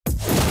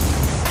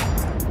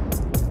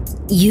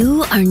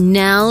You are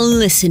now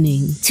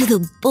listening to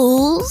the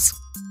Bulls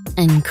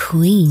and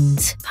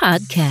Queens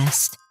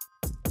podcast,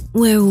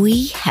 where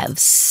we have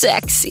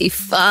sexy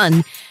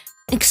fun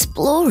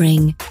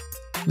exploring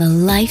the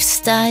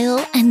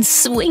lifestyle and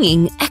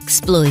swinging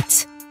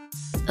exploits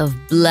of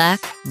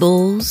black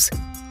bulls,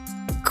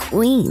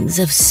 queens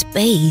of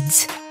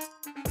spades,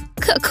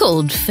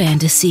 cuckold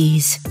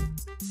fantasies,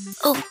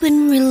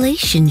 open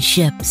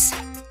relationships,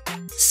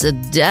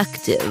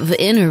 seductive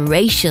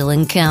interracial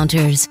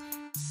encounters,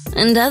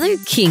 and other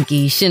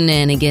kinky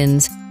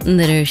shenanigans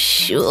that are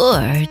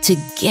sure to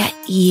get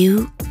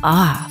you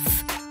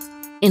off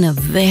in a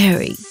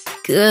very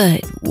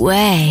good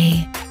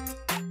way.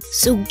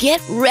 So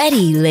get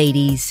ready,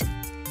 ladies,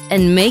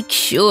 and make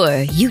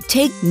sure you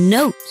take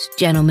notes,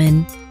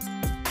 gentlemen,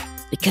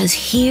 because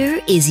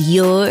here is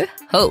your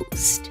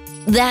host,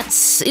 that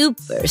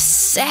super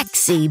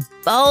sexy,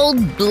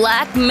 bald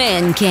black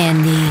man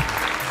candy,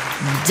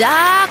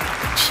 Doc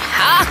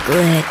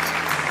Chocolate.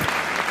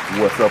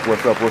 What's up,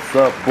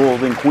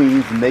 Bulls and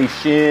Queens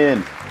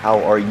Nation?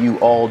 How are you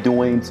all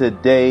doing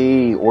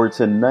today or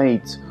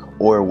tonight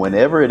or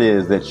whenever it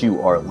is that you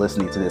are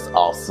listening to this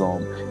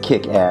awesome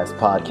kick-ass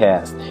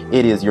podcast?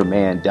 It is your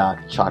man, Doc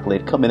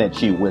Chocolate, coming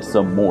at you with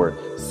some more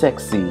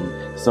sexy,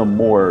 some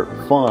more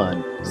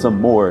fun, some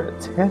more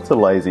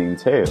tantalizing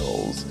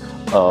tales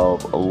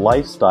of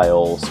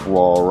lifestyle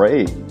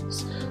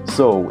soirees.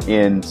 So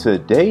in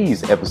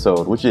today's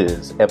episode, which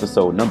is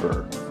episode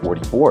number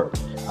 44,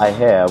 I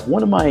have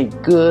one of my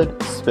good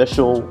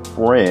special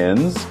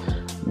friends.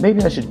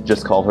 Maybe I should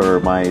just call her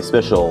my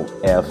special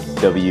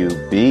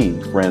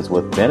FWB, Friends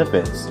with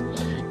Benefits.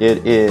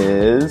 It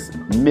is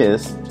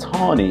Miss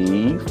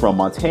Tawny from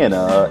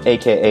Montana,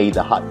 aka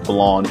the Hot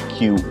Blonde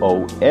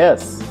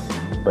QoS.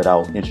 But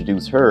I'll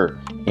introduce her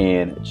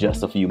in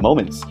just a few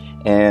moments.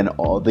 And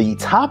the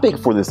topic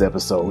for this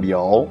episode,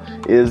 y'all,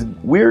 is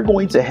we're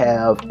going to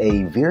have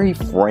a very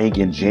frank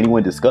and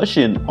genuine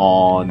discussion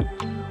on: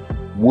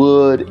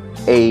 would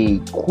a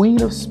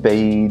queen of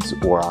spades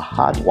or a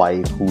hot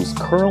wife who's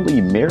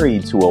currently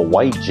married to a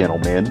white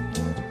gentleman,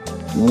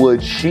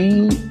 would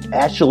she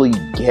actually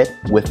get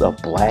with a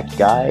black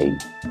guy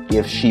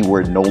if she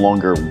were no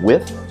longer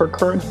with her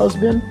current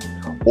husband?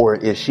 Or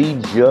is she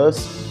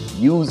just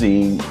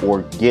using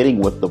or getting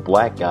with the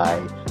black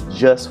guy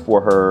just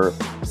for her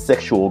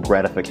sexual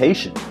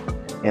gratification?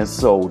 And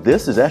so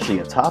this is actually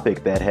a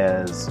topic that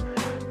has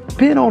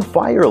been on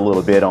fire a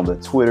little bit on the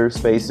Twitter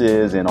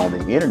spaces and on the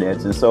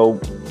internet. And so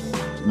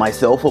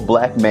myself, a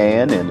black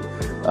man, and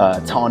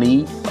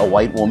Tawny, a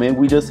white woman,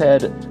 we just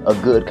had a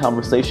good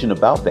conversation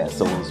about that.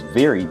 So it was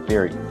very,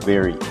 very,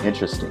 very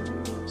interesting.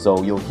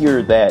 So you'll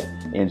hear that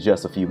in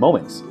just a few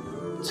moments.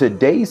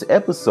 Today's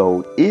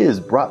episode is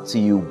brought to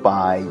you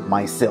by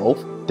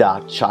myself,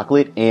 Doc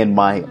Chocolate, and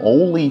my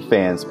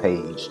OnlyFans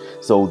page.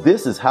 So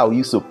this is how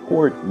you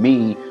support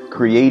me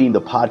creating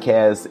the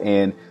podcast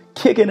and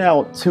kicking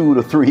out 2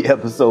 to 3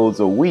 episodes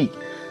a week,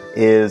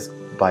 is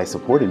by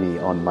supporting me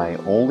on my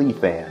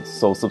OnlyFans.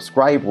 So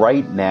subscribe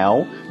right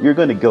now. You're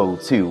going to go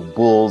to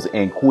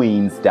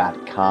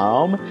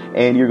bullsandqueens.com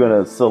and you're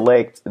going to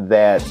select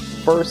that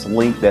first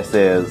link that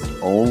says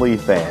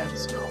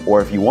OnlyFans.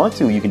 Or if you want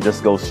to, you can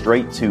just go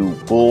straight to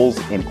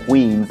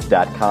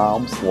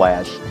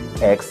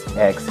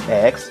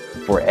bullsandqueens.com/XXX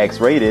for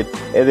X-rated,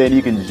 and then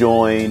you can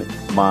join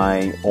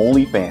my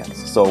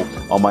OnlyFans. So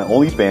on my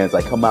OnlyFans,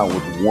 I come out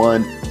with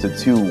 1 to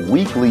 2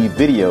 weekly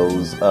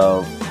videos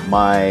of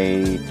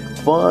my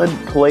fun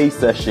play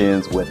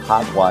sessions with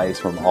hot wives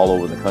from all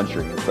over the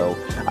country. And so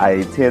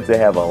I tend to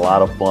have a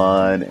lot of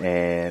fun,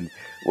 and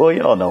well,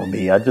 y'all know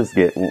me.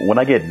 When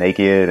I get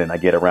naked and I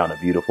get around a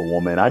beautiful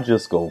woman, I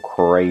just go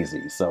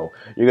crazy. So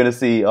you're going to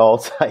see all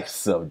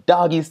types of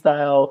doggy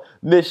style,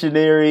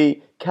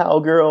 missionary,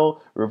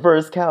 cowgirl,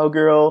 reverse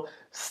cowgirl,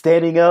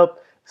 standing up,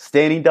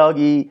 standing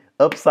doggy,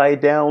 upside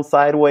down,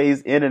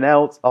 sideways, in and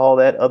out, all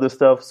that other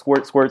stuff,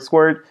 squirt, squirt,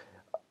 squirt.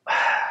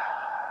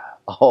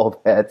 All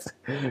that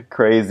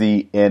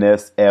crazy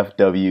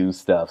NSFW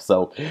stuff.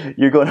 So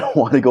you're going to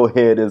want to go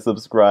ahead and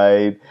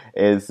subscribe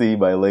and see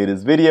my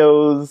latest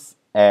videos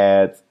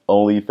at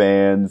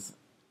OnlyFans.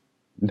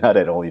 Not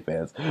at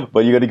OnlyFans,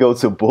 but you're going to go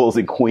to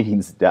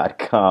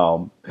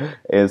bullsandqueens.com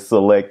and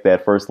select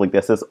that first link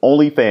that says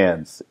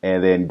OnlyFans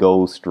and then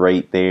go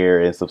straight there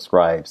and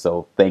subscribe.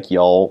 So thank you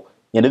all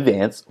in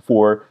advance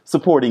for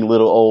supporting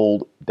little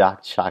old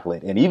Doc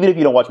Chocolate. And even if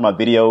you don't watch my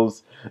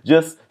videos,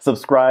 just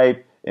subscribe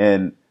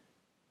and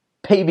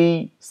pay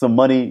me some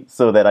money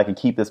so that I can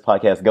keep this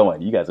podcast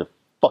going. You guys are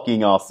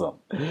fucking awesome.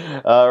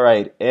 All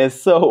right. And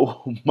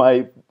so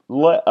my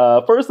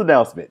first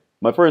announcement,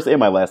 my first and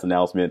my last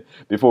announcement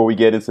before we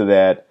get into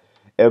that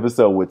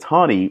episode with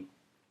Tawny,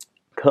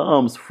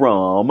 comes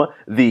from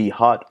the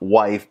Hot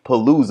Wife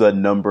Palooza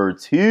number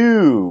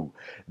 2.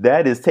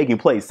 That is taking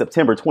place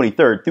September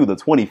 23rd through the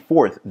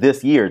 24th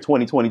this year,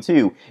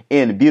 2022,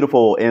 in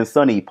beautiful and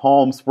sunny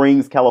Palm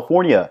Springs,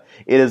 California.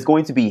 It is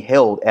going to be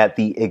held at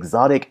the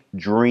Exotic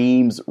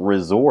Dreams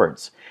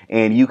Resorts.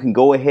 And you can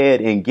go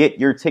ahead and get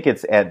your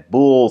tickets at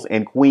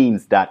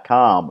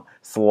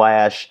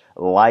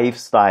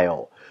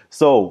bullsandqueens.com/lifestyle.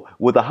 So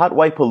with the Hot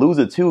Wife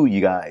Palooza 2,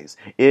 you guys,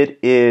 it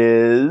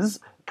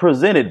is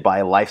presented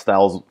by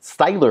Lifestyle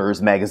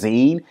Stylers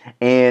magazine,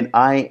 and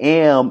I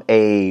am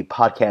a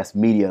podcast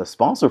media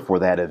sponsor for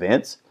that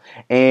event.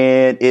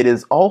 And it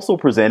is also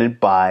presented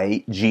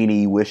by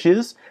Genie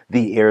Wishes,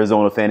 the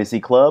Arizona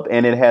Fantasy Club,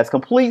 and it has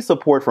complete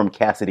support from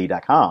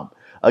Cassidy.com.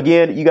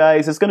 Again, you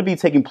guys, it's going to be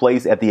taking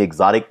place at the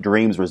Exotic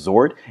Dreams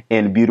Resort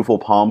in beautiful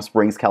Palm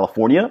Springs,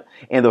 California.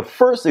 And the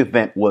first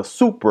event was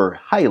super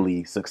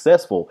highly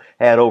successful.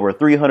 Had over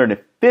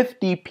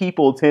 350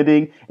 people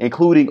attending,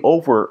 including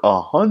over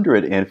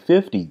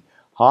 150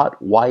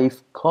 hot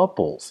wife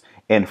couples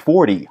and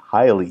 40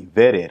 highly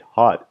vetted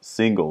hot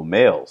single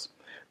males.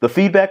 The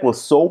feedback was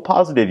so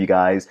positive, you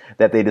guys,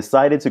 that they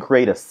decided to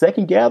create a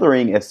second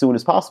gathering as soon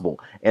as possible.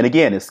 And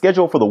again, it's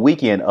scheduled for the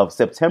weekend of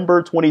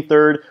September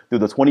 23rd through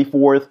the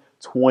 24th,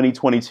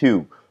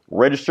 2022.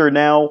 Register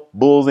now,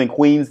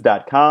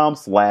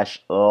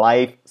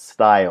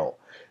 bullsandqueens.com/lifestyle.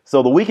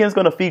 So the weekend is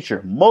going to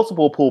feature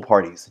multiple pool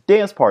parties,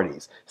 dance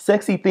parties,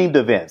 sexy themed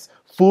events,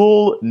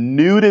 full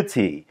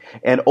nudity,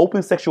 and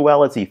open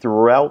sexuality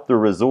throughout the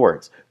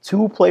resorts,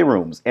 2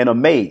 playrooms, and a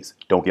maze.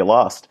 Don't get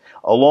lost.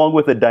 Along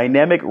with a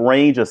dynamic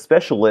range of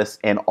specialists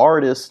and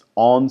artists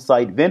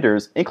on-site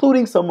vendors,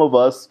 including some of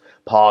us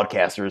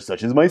podcasters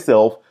such as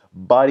myself,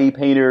 body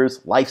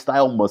painters,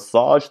 lifestyle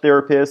massage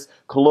therapists,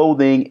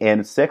 clothing,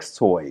 and sex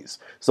toys.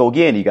 So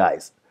again, you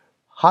guys,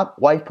 Hot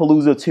Wife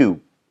Palooza 2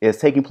 is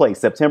taking place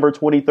September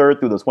 23rd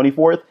through the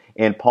 24th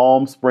in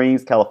Palm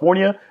Springs,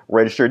 California.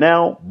 Register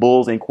now,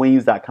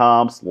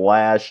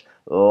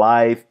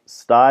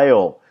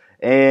 bullsandqueens.com/lifestyle.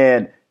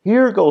 And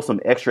here goes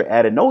some extra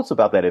added notes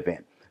about that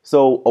event.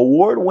 So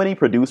award-winning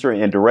producer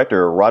and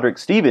director Roderick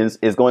Stevens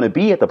is going to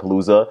be at the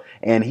Palooza,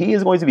 and he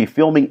is going to be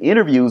filming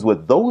interviews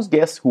with those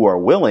guests who are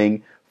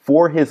willing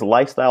for his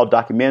lifestyle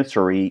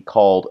documentary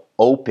called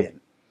Open.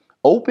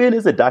 Open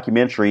is a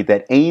documentary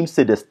that aims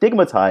to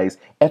destigmatize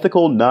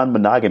ethical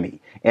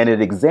non-monogamy, and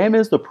it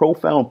examines the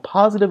profound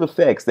positive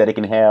effects that it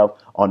can have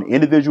on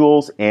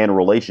individuals and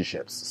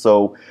relationships.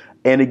 So,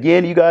 and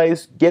again, you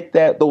guys get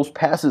those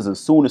passes as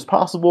soon as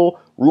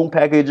possible. Room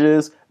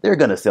packages, they're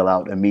going to sell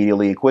out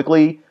immediately and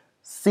quickly.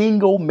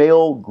 Single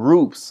male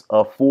groups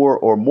of 4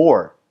 or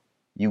more.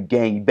 You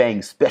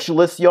gangbang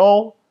specialists,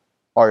 y'all,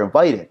 are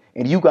invited.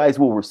 And you guys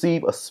will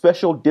receive a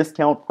special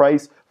discount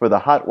price for the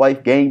Hot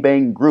Wife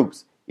gangbang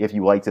groups if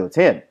you like to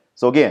attend.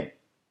 So again,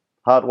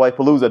 Hot Wife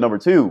Palooza number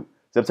 2,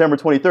 September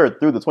 23rd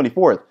through the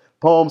 24th,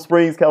 Palm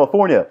Springs,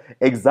 California.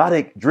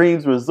 Exotic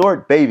Dreams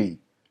Resort, baby.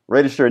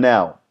 Register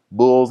now.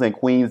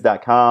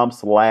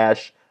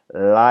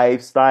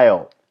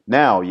 bullsandqueens.com/lifestyle.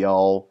 Now,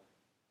 y'all,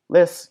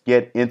 let's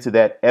get into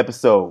that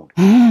episode.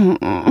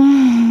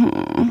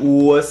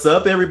 What's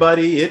up,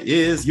 everybody? It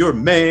is your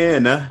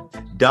man,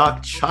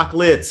 Doc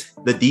Chocolate,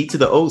 the D to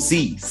the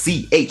OC,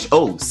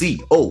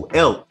 CHOCOLATE.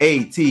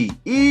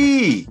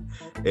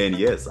 And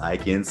yes, I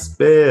can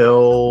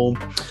spell.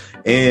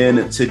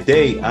 And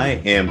today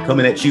I am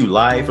coming at you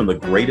live from the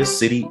greatest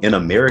city in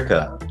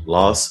America,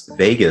 Las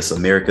Vegas,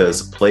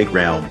 America's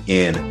playground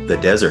in the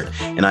desert.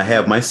 And I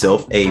have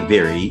myself a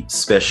very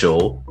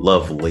special,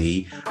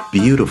 lovely,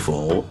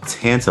 beautiful,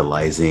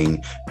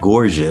 tantalizing,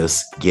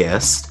 gorgeous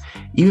guest.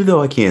 Even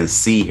though I can't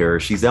see her,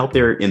 she's out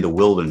there in the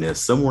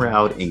wilderness, somewhere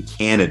out in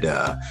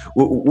Canada.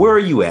 Where are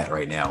you at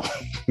right now?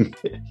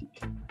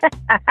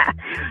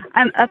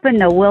 I'm up in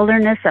the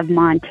wilderness of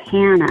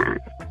Montana.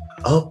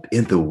 Up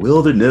in the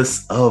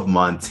wilderness of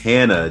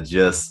Montana,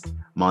 just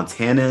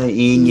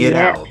Montana-ing it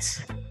out.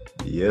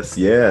 Yes,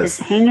 yes.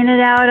 Just hanging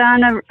it out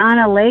on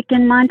a lake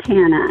in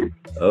Montana.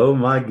 Oh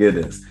my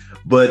goodness.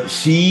 But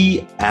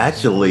she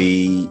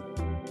actually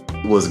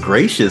was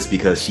gracious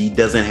because she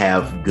doesn't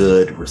have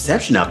good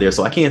reception out there,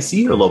 so I can't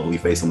see her lovely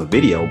face on the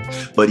video.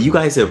 But you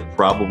guys have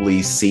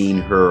probably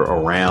seen her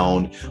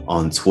around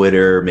on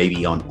Twitter,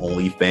 maybe on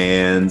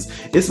OnlyFans.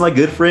 It's my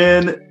good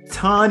friend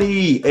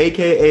Tani,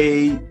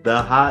 aka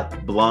the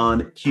Hot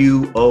Blonde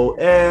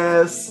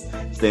QoS.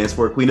 Stands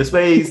for Queen of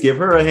Spades. Give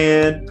her a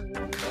hand.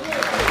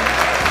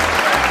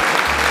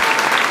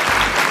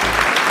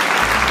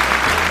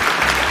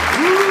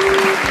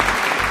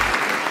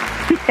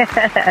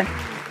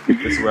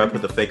 This is where I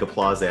put the fake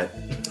applause at.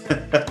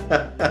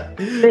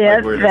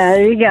 Yes,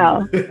 there you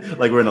go.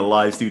 Like we're in a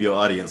live studio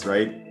audience,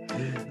 right?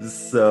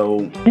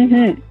 So,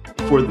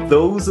 for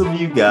those of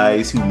you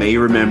guys who may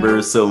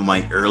remember some of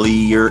my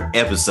earlier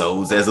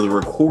episodes, as of the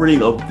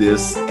recording of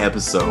this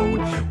episode,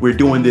 we're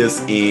doing this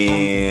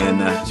in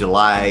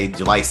July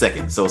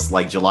 2nd. So it's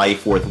like July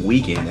 4th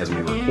weekend as we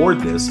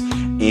record this.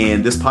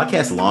 And this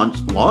podcast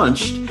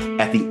launched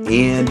at the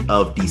end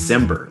of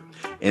December.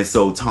 And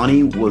so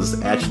Tawny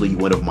was actually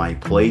one of my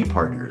play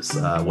partners,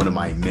 one of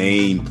my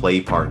main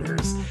play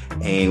partners.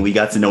 And we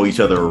got to know each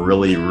other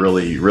really,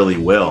 really, really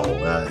well.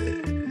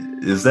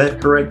 Is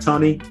that correct,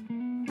 Tawny?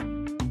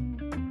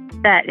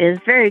 That is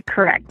very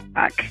correct,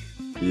 Buck.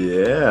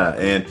 Yeah.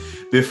 And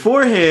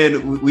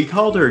beforehand, we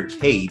called her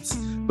Kate,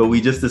 but we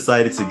just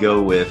decided to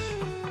go with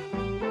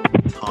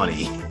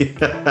Tawny.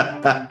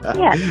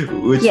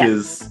 Which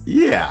is,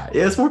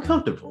 it's more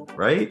comfortable,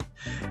 right?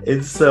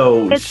 And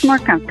so it's more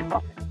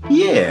comfortable.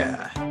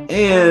 Yeah.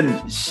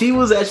 And she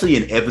was actually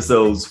in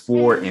episodes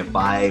 4 and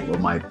 5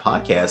 of my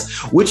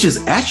podcast, which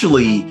is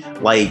actually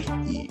like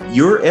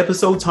your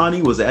episode,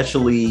 Tawny, was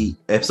actually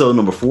episode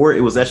number 4.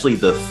 It was actually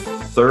the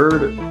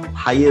third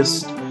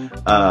highest,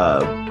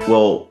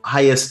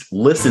 highest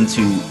listened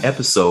to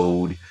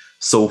episode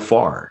so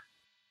far.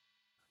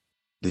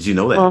 Did you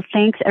know that? Well,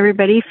 thanks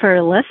everybody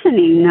for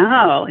listening.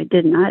 No, I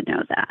did not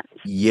know that.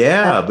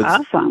 Yeah.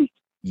 That's awesome.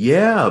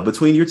 Yeah,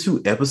 between your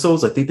 2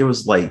 episodes, I think there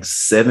was like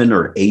 7,000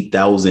 or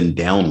 8,000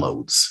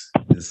 downloads.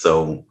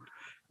 So,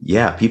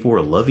 yeah, people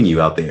were loving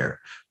you out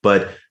there.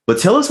 But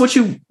tell us what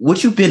you've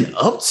been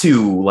up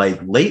to like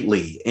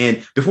lately.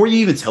 And before you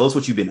even tell us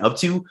what you've been up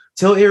to,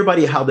 tell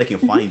everybody how they can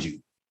find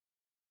you.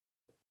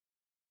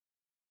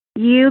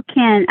 You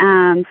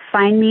can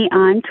find me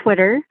on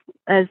Twitter,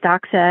 as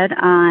Doc said,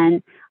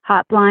 on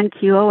Hot Blonde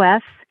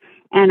QoS,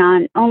 and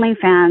on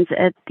OnlyFans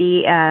at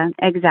the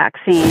exact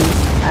same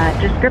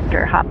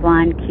descriptor, Hot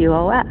Blonde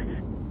QoS.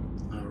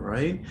 All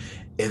right.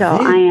 So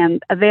I am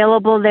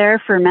available there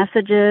for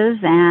messages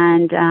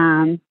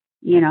and,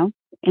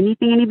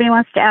 anything anybody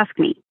wants to ask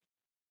me.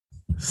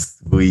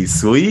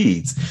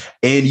 Sweet.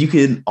 And you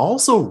can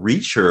also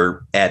reach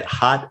her at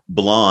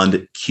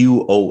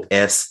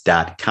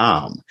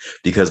hotblondeqos.com,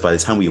 because by the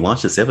time we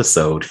launch this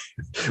episode,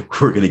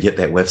 we're going to get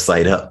that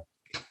website up.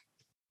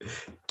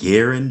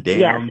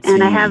 Guaranteed.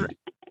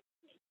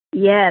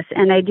 Yes,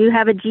 and I do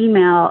have a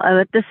Gmail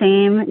with the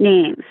same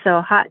name.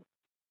 So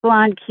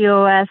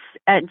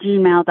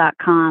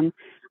hotblondeqos@gmail.com.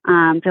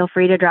 Feel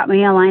free to drop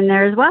me a line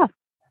there as well.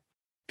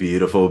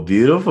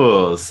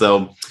 Beautiful.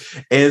 So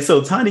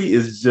Tawny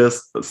is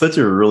just such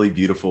a really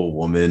beautiful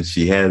woman.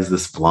 She has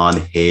this blonde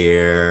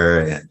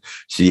hair and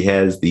she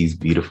has these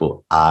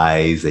beautiful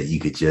eyes that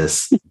you could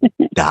just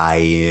die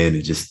in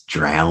and just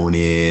drown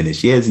in. And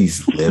she has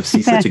these lips.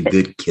 She's such a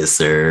good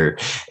kisser.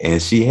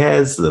 And she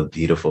has the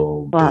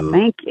beautiful boobs.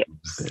 Thank you.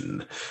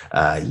 And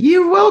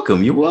you're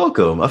welcome.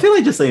 I feel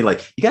like just saying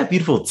like you got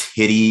beautiful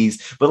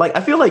titties, but like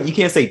I feel like you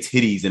can't say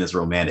titties and it's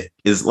romantic.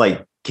 Is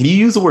like, can you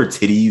use the word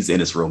titties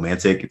and it's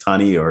romantic,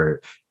 Tawny,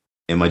 or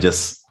am I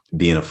just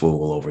being a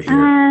fool over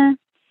here?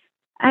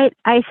 I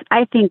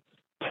think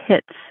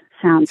tits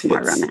sounds more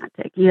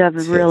romantic. You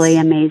have really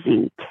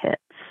amazing tits.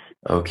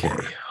 Okay,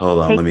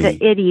 hold on. Take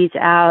the itties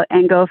out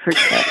and go for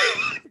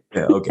tits.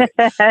 Yeah, okay.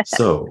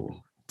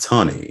 So,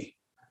 Tawny,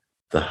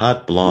 the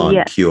Hot Blonde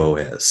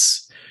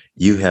QoS,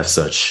 you have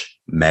such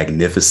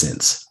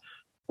magnificent,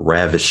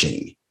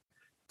 ravishing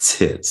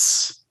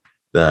tits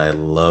that I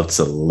love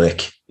to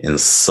lick and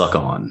suck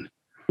on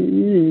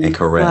and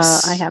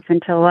caress. Well, I happen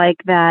to like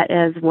that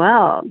as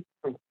well.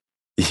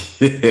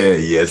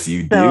 Yes,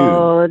 you do.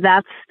 So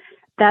that's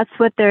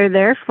what they're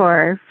there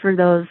for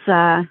those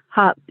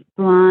hot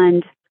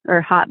blonde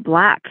or hot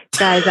black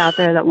guys out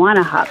there that want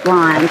a hot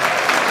blonde.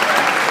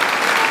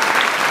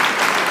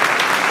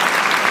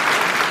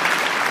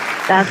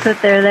 That's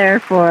what they're there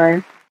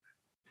for.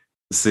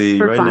 See,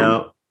 for right fun.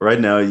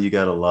 now you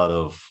got a lot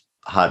of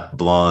hot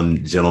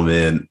blonde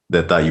gentlemen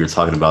that thought you were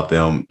talking about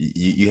them.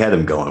 You had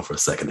them going for a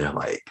second. They're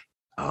like,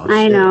 oh,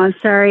 I know.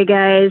 Sorry,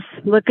 guys.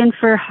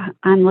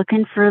 I'm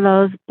looking for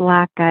those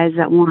black guys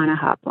that want a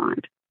hot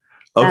blonde.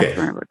 Okay. That's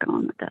where we're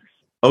going with this.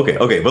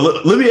 Okay.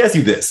 But let me ask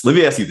you this.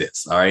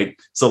 All right.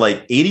 So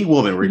like any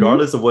woman,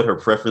 regardless of what her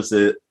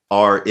preferences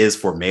is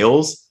for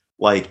males,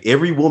 like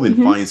every woman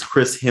finds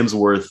Chris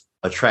Hemsworth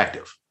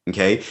attractive.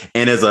 Okay.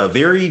 And as a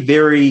very,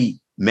 very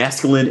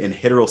masculine and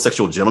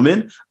heterosexual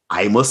gentleman,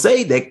 I must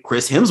say that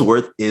Chris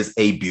Hemsworth is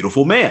a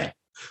beautiful man.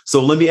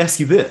 So let me ask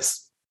you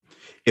this.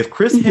 If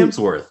Chris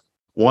Hemsworth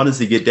wanted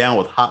to get down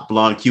with Hot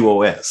Blonde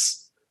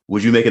QoS,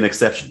 would you make an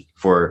exception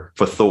for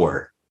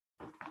Thor?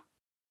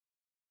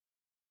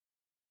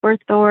 For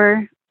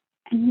Thor?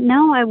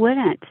 No, I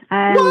wouldn't.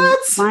 What?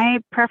 My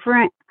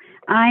preference,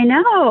 I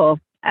know.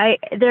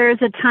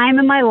 There's a time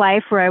in my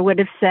life where I would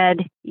have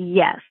said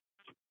yes.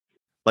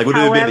 Like would it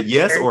have been a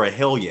yes or a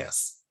hell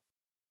yes?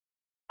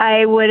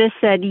 I would have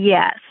said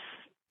yes.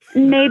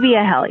 Maybe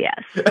a hell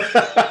yes.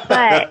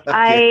 But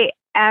I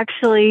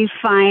actually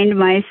find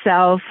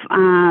myself,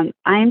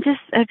 I'm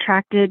just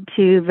attracted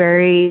to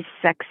very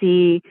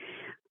sexy,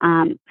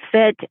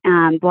 fit,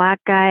 black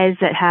guys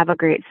that have a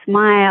great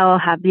smile,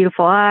 have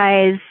beautiful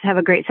eyes, have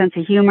a great sense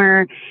of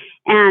humor,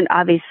 and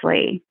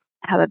obviously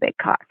have a big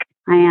cock.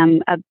 I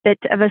am a bit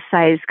of a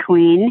size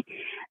queen,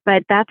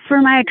 but that's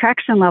where my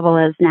attraction level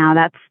is now.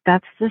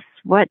 That's just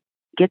what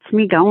gets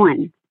me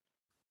going.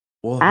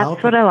 Well,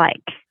 that's what I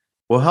like.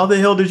 Well, how the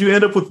hell did you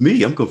end up with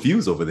me? I'm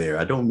confused over there.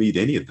 I don't meet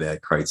any of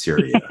that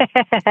criteria.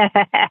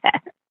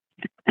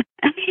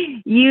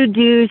 You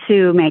do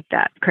to make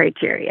that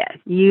criteria.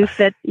 You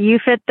fit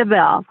the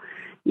bill.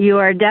 You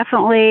are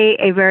definitely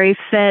a very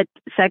fit,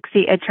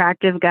 sexy,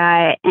 attractive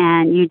guy,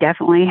 and you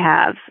definitely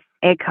have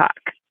a cock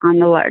on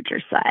the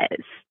larger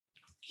size.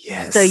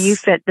 Yes. So you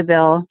fit the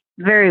bill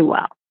very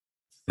well.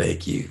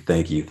 Thank you.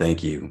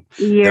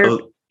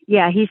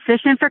 Yeah, he's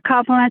fishing for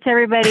compliments,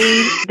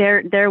 everybody.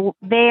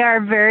 They are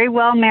very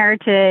well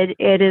merited.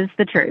 It is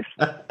the truth.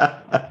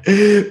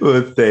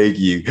 Well, thank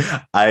you.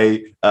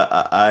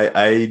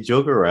 I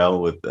joke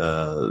around with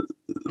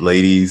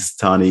ladies,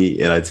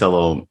 Tani, and I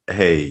tell them,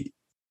 hey,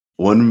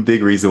 one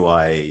big reason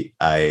why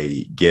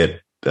I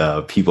get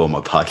people on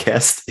my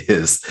podcast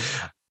is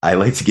I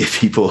like to get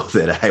people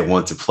that I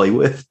want to play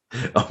with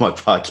on my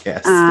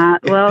podcast.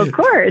 Well, of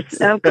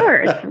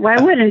course. Why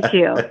wouldn't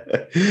you?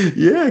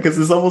 Yeah, because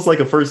it's almost like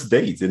a first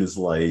date, and it's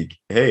like,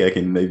 hey, I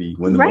can maybe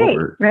win them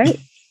over. Right.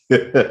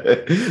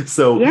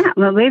 So yeah,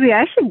 well, maybe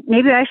I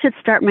should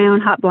start my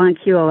own Hot Blonde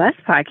QoS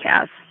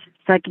podcast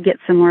so I could get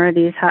some more of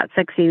these hot,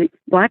 sexy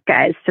black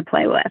guys to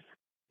play with.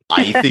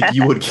 I think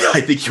you would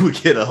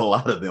get a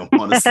lot of them,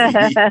 honestly.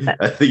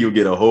 I think you'll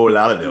get a whole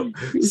lot of them.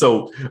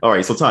 So, all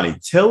right. So, Tani,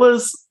 tell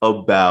us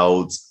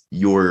about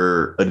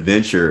your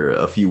adventure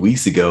a few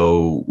weeks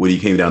ago when you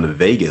came down to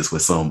Vegas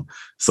with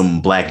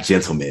some black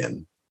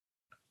gentlemen.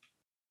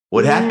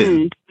 What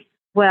happened?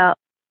 Well,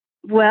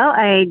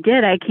 I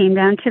did. I came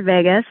down to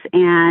Vegas,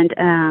 and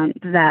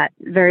that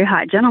very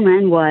hot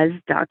gentleman was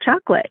Doc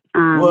Chocolate,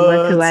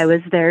 was who I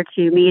was there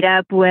to meet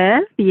up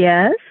with.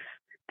 Yes,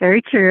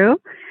 very true.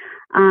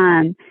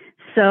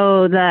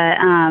 So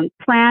the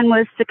plan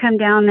was to come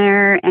down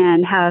there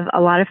and have a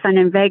lot of fun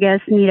in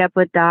Vegas, meet up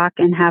with Doc,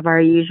 and have our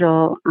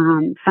usual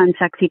fun,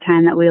 sexy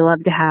time that we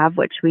love to have,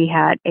 which we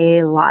had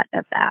a lot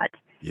of that.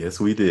 Yes,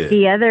 we did.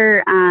 The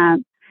other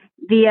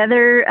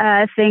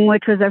thing,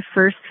 which was a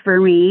first for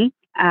me,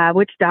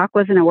 which Doc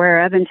wasn't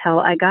aware of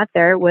until I got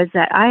there, was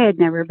that I had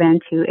never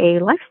been to a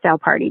lifestyle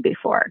party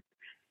before.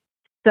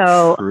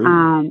 So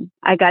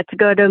I got to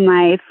go to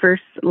my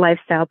first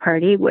lifestyle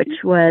party,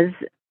 which was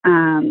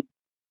kind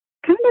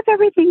of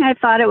everything I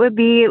thought it would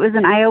be. It was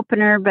an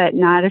eye-opener, but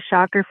not a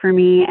shocker for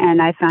me,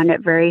 and I found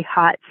it very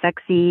hot,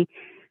 sexy,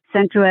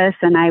 sensuous,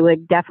 and I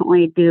would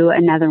definitely do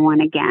another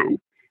one again.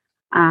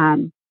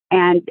 And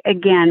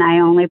again, I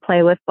only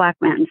play with black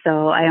men,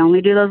 so I only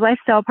do those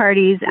lifestyle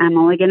parties. I'm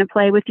only going to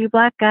play with you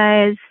black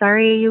guys.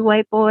 Sorry, you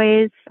white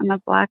boys. I'm a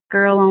black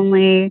girl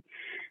only.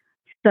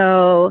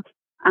 So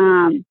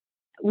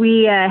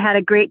we had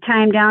a great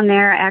time down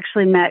there. I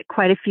actually met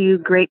quite a few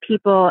great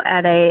people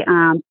at a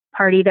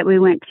party that we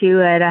went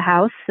to at a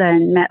house,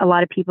 and met a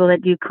lot of people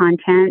that do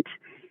content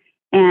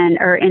and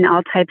are in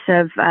all types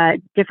of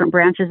different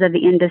branches of the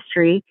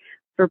industry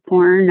for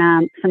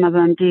porn. Some of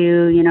them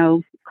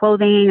do,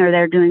 clothing, or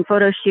they're doing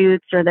photo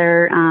shoots, or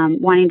they're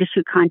wanting to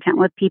shoot content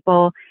with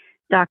people.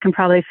 Doc can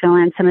probably fill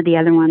in some of the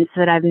other ones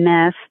that I've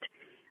missed.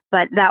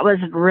 But that was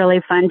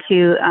really fun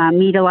to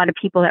meet a lot of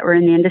people that were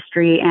in the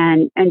industry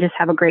and just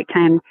have a great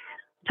time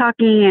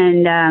talking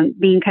and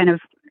being kind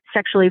of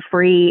sexually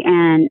free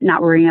and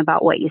not worrying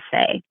about what you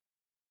say.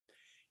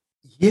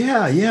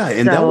 Yeah.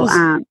 And so, that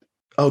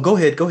was, go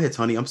ahead,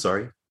 Tony. I'm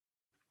sorry.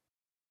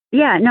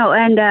 Yeah, no.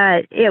 And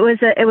it was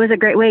a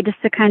great way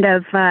just to kind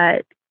of,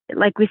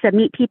 like we said,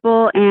 meet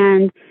people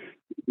and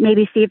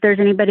maybe see if there's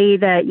anybody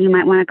that you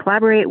might want to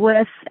collaborate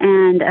with,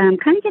 and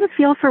kind of get a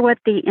feel for what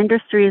the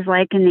industry is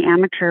like in the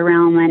amateur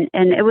realm.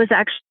 And it was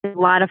actually a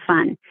lot of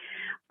fun.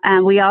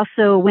 We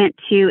also went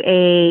to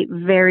a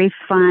very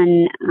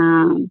fun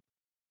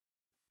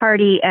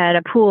party at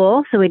a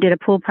pool. So we did a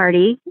pool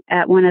party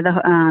at one of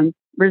the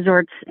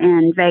resorts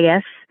in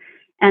Vegas,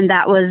 and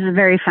that was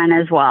very fun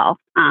as well.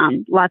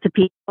 Lots of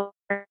people,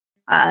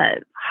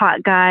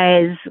 hot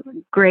guys,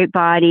 great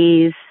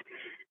bodies,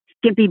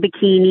 skimpy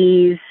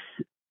bikinis,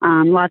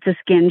 lots of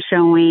skin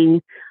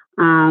showing,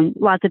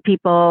 lots of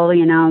people,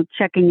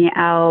 checking you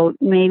out,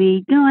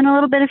 maybe doing a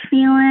little bit of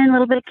feeling, a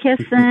little bit of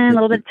kissing, a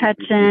little bit of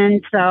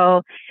touching.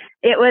 So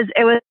it was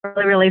a really,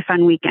 really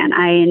fun weekend.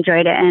 I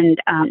enjoyed it. And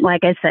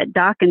like I said,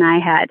 Doc and I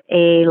had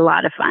a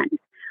lot of fun.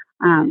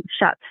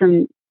 Shot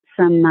some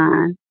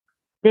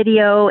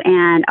video,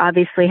 and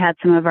obviously had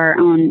some of our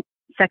own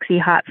sexy,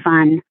 hot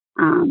fun,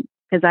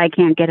 because I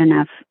can't get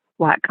enough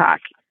black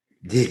cock.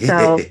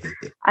 So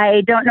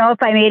I don't know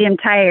if I made him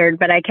tired,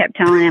 but I kept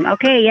telling him,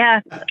 okay, yeah,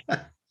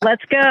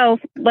 let's go.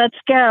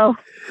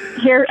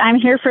 I'm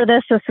here for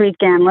this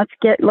weekend. Let's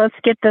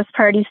get this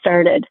party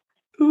started.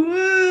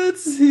 What?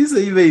 He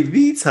said you made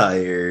me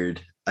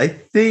tired. I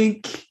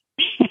think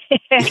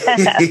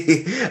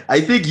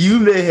you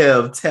may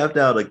have tapped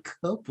out a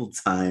couple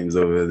times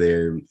over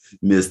there,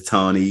 Miss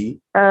Tawny.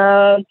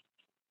 I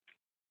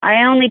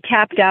only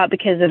tapped out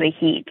because of the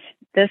heat.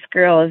 This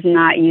girl is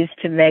not used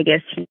to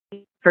Vegas heat.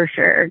 For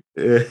sure.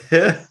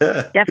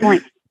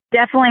 Definitely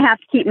have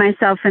to keep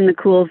myself in the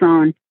cool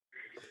zone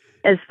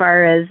as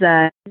far as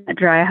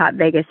dry, hot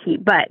Vegas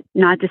heat. But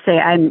not to say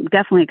I'm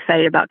definitely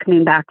excited about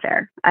coming back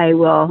there. I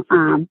will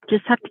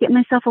just have to get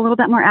myself a little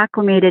bit more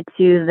acclimated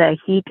to the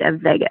heat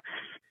of Vegas.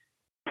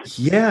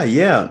 Yeah,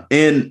 yeah.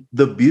 And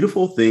the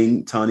beautiful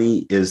thing,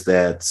 Tani, is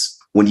that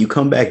when you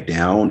come back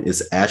down,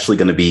 it's actually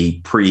going to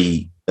be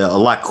a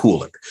lot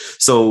cooler.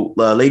 So,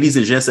 ladies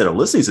and gents that are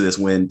listening to this,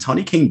 when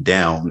Tani came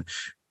down,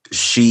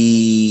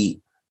 she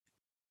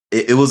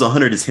it was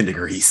 110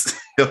 degrees.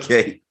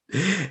 Okay.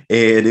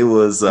 And it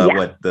was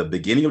what, the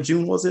beginning of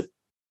June, was it?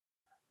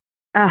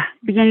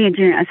 Beginning of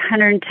June, it was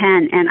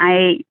 110. And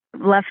I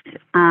left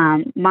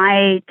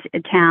my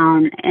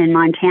town in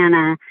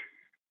Montana,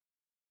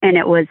 and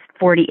it was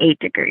 48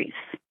 degrees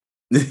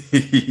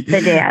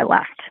the day I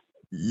left.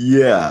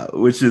 Yeah,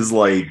 which is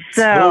like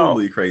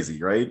totally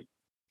crazy, right?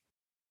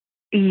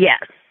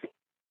 Yes.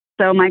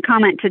 So my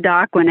comment to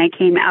Doc when I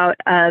came out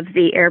of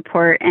the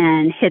airport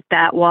and hit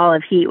that wall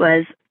of heat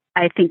was,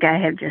 I think I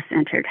have just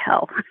entered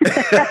hell.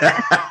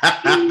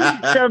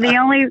 So the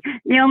only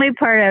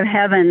part of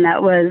heaven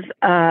that was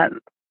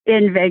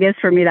in Vegas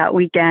for me that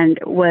weekend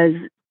was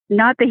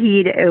not the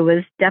heat. It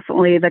was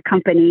definitely the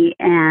company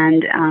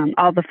and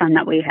all the fun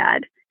that we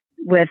had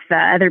with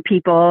other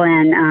people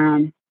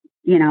and,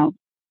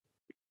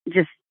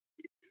 just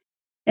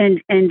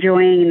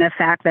enjoying the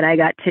fact that I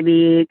got to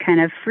be kind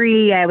of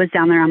free. I was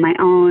down there on my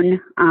own.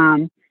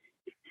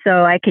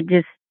 So I could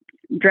just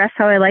dress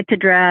how I like to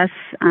dress,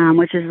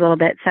 which is a little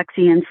bit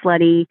sexy and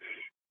slutty.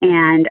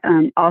 And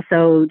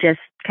also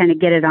just kind of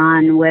get it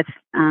on with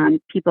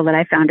people that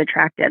I found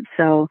attractive.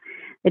 So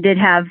I did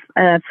have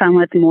fun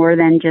with more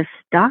than just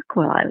Doc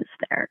while I was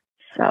there.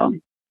 So.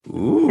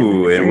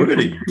 Ooh, and we're going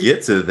to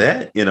get to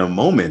that in a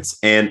moment.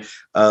 And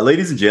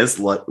ladies and gents,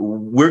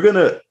 we're going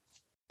to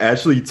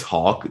actually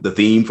talk. The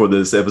theme for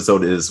this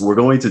episode is we're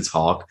going to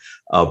talk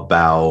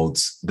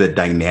about the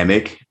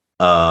dynamic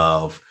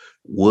of,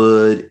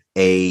 would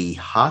a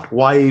hot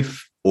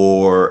wife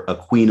or a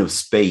queen of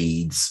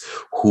spades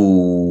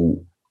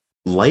who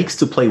likes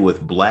to play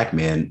with black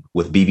men,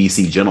 with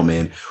BBC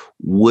gentlemen,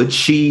 would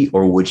she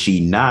or would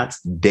she not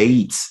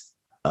date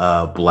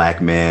a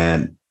black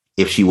man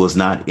if she was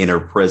not in her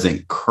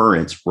present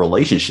current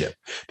relationship?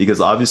 Because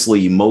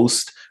obviously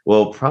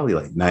probably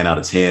like 9 out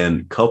of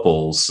 10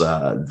 couples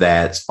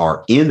that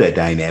are in that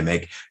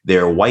dynamic,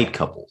 they're white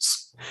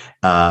couples.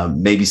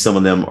 Maybe some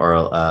of them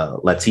are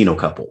Latino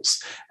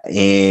couples.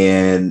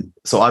 And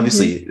so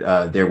obviously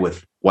they're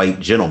with white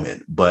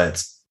gentlemen.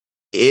 But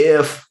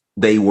if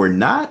they were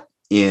not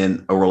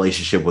in a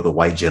relationship with a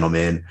white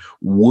gentleman,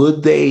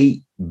 would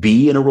they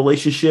be in a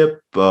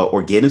relationship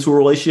or get into a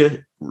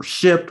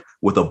relationship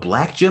with a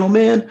black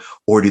gentleman?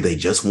 Or do they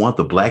just want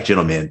the black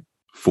gentleman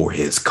for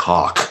his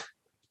cock?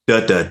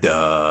 Da, da,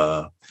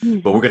 da.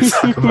 But we're going to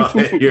talk about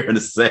that here in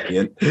a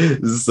second.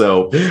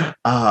 So,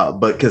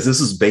 but because this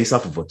is based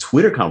off of a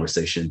Twitter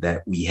conversation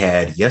that we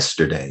had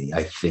yesterday,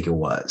 I think it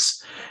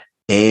was.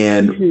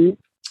 And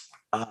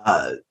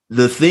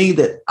the thing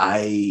that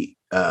I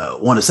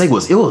want to say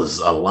was, it was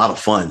a lot of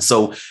fun.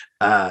 So,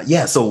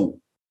 so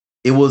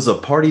it was a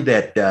party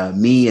that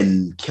me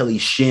and Kelly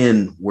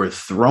Shin were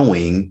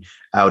throwing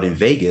out in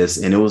Vegas.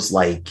 And it was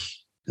like,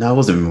 no, it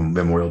wasn't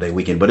Memorial Day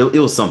weekend, but it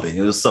was something.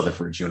 It was something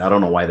for June. I don't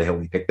know why the hell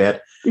we picked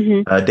that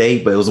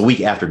day, but it was a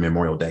week after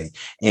Memorial Day.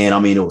 And I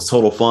mean, it was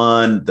total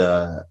fun.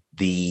 The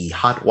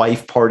hot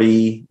wife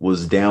party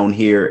was down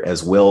here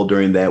as well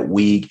during that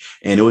week.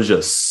 And it was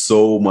just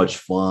so much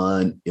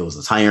fun. It was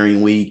a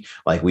tiring week.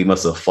 Like, we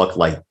must have fucked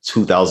like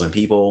 2,000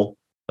 people.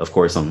 Of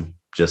course, I'm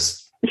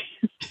just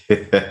I'm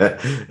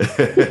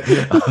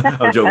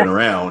joking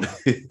around.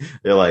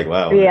 They're like,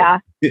 wow, yeah,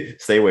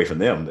 stay away from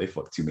them. They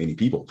fuck too many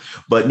people.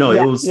 But no,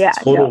 it was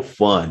total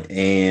fun.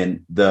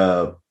 And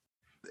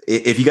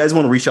if you guys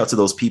want to reach out to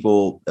those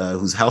people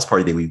whose house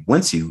party that we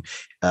went to,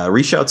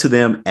 reach out to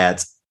them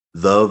at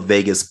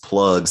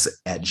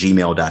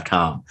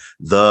thevegasplugs@gmail.com.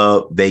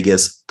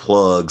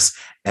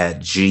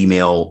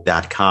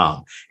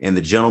 thevegasplugs@gmail.com. And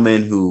the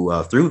gentleman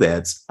who threw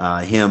that,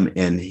 him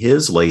and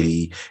his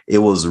lady, it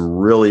was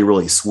really,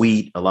 really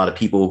sweet. A lot of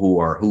people who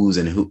are who's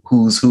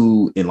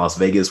who in Las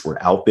Vegas were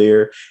out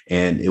there,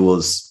 and it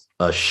was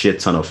a shit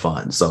ton of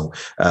fun. So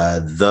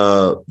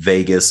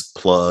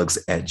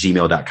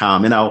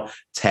thevegasplugs@gmail.com, and I'll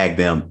tag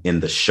them in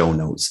the show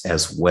notes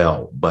as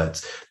well.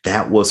 But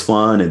that was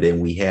fun. And then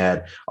we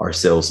had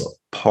ourselves a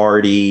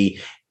party.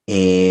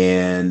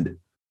 And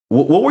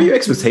what were your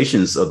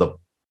expectations of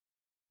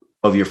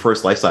your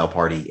first lifestyle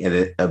party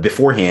and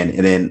beforehand?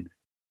 And then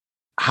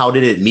how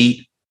did it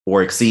meet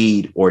or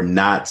exceed or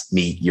not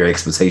meet your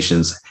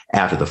expectations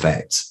after the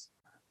fact?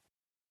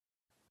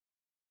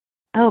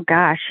 Oh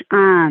gosh.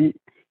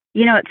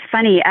 It's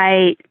funny.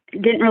 I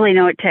didn't really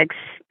know what to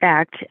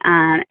expect.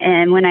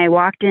 And when I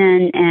walked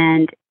in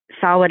and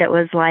saw what it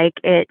was like,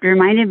 it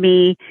reminded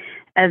me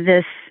of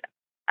this.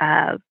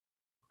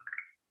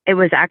 It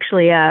was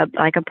actually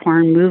like a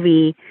porn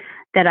movie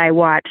that I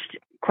watched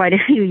quite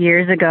a few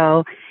years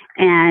ago.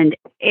 And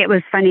it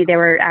was funny. They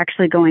were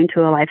actually going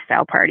to a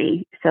lifestyle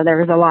party. So there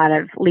was a lot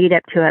of lead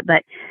up to it.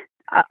 But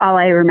all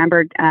I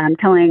remembered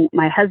telling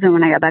my husband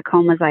when I got back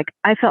home was like,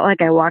 I felt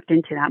like I walked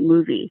into that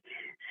movie.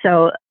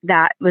 So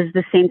that was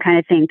the same kind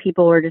of thing.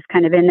 People were just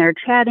kind of in there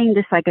chatting,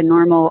 just like a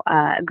normal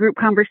group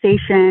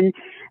conversation.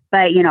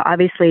 but, you know,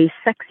 obviously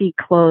sexy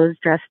clothes,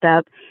 dressed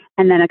up.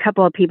 And then a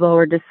couple of people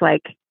were just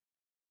like,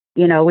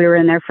 you know, we were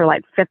in there for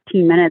like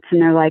 15 minutes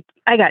and they're like,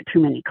 I got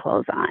too many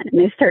clothes on. And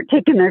they start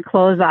taking their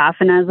clothes off.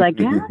 And I was like,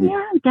 yeah,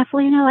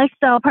 definitely in a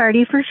lifestyle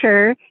party for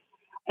sure.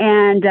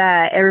 And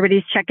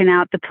everybody's checking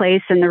out the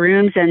place and the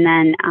rooms. And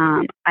then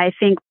I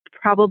think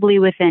probably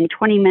within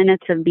 20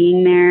 minutes of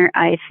being there,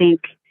 I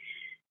think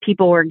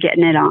people were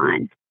getting it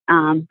on.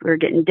 We were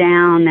getting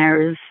down. There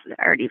was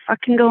already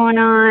fucking going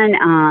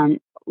on.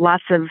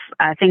 Lots of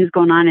things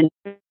going on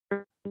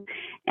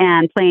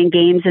and playing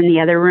games in the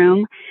other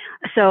room.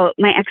 So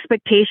my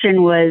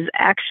expectation was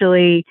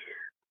actually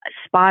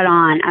spot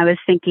on. I was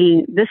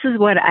thinking, this is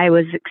what I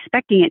was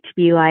expecting it to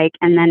be like.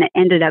 And then it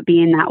ended up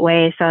being that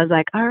way. So I was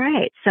like, all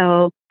right.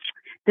 So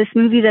this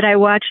movie that I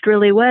watched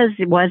really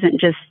it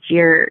wasn't just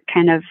your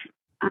kind of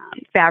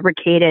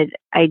fabricated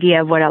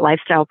idea of what a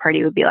lifestyle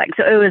party would be like.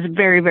 So it was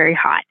very, very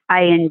hot.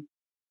 I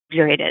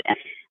enjoyed it.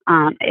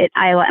 I'm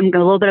a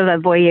little bit of a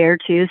voyeur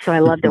too. So I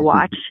love to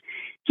watch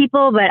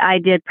people, but I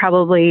did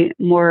probably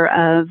more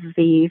of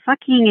the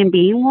fucking and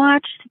being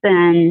watched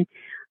than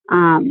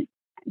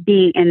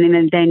being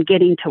and then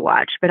getting to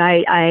watch. But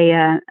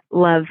I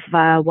love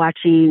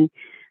watching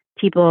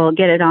people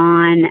get it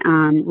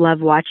on.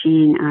 Love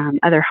watching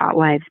other hot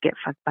wives get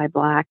fucked by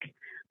black.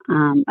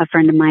 A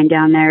friend of mine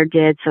down there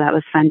did, so that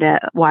was fun to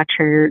watch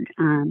her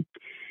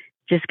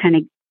just kind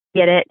of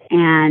get it.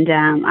 And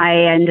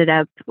I ended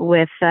up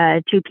with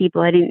two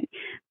people. I didn't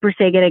per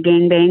se get a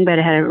gangbang, but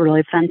I had a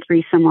really fun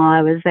threesome while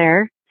I was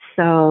there.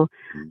 So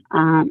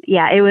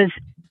yeah, it was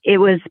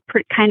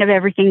kind of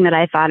everything that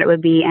I thought it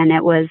would be, and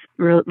it was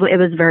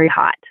very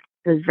hot.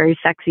 It was very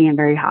sexy and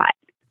very hot.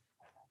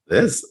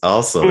 That's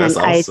awesome. And that's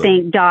awesome. I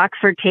thank Doc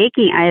for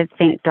taking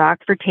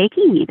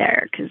me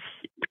there, because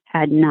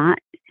had not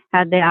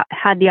had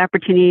the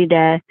opportunity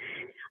to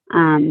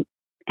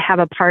have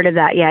a part of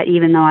that yet,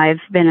 even though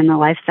I've been in the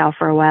lifestyle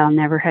for a while,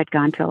 never had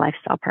gone to a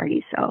lifestyle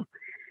party. So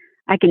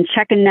I can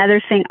check another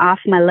thing off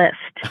my list.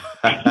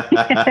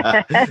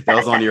 That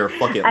was on your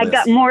bucket list. I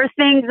got more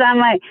things on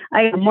my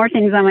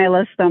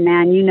list though,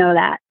 man. You know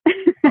that.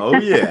 Oh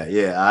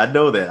yeah. I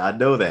know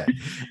that.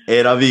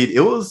 And I mean, it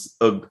was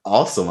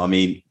awesome. I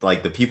mean,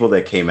 like the people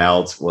that came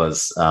out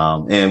was,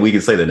 and we can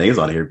say the names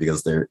on here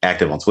because they're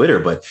active on Twitter,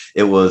 but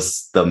it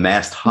was the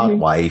masked hot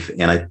wife.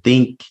 And I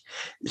think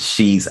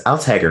I'll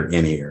tag her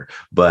in here,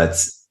 but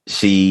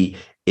she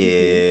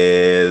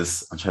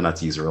is, I'm trying not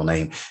to use her real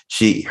name.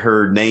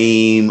 Her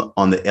name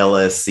on the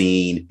LS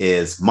scene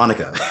is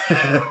Monica.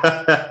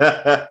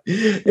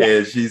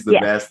 And she's the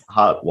best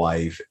hot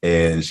wife.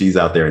 And she's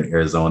out there in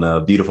Arizona,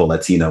 a beautiful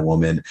Latina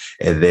woman.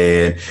 And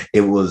then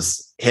it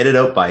was headed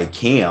up by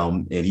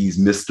Cam, and he's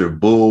Mr.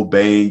 Bull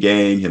Bang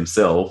Gang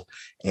himself.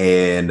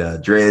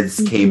 And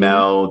Dreads came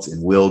out,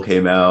 and Will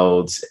came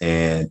out,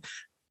 and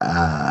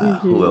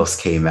who else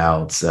came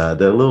out?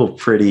 The little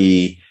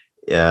pretty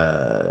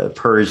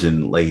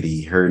Persian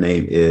lady, her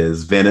name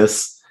is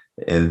Venice,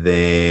 and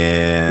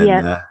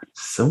then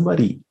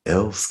somebody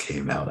else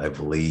came out, I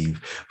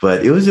believe,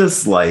 but it was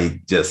just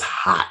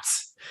hot.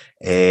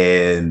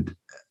 And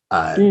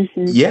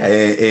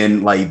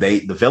and like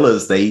the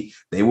fellas, they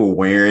were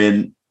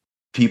wearing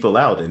people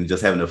out and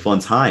just having a fun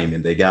time,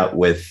 and they got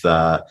with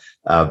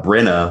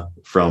Brenna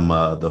from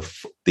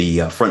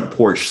the Front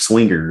Porch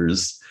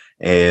Swingers.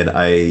 And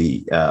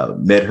I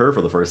met her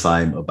for the first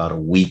time about a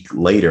week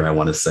later, I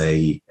want to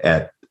say,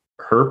 at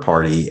her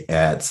party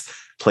at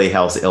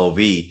Playhouse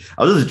LV.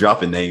 I was just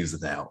dropping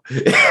names now.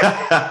 And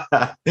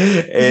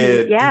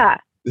and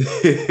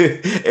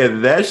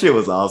that shit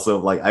was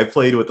awesome. Like, I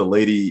played with the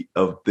lady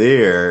up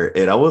there,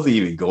 and I wasn't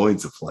even going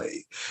to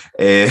play.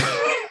 And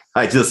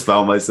I just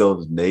found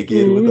myself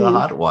naked with a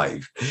hot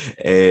wife.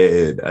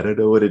 And I don't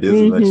know what it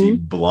is about you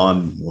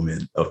blonde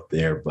woman up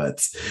there.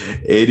 But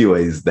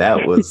anyways,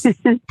 that was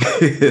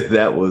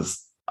that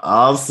was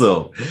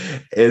awesome.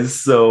 And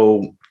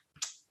so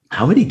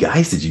how many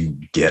guys did you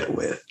get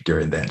with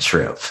during that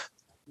trip?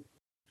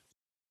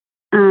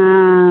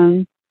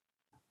 5.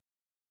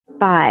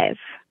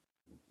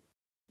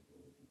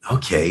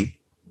 Okay. I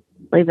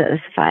believe it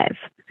was 5.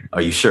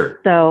 Are you sure?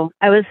 So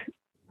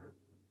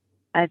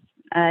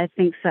I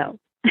think so.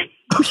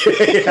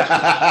 Okay.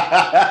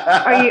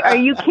 Are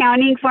you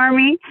counting for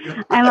me?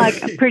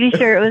 I'm pretty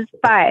sure it was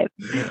 5.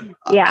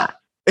 Yeah.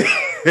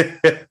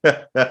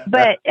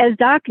 But as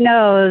Doc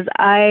knows,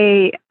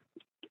 I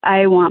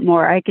want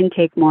more. I can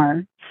take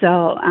more.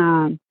 So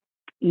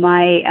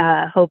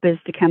my hope is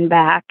to come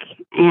back,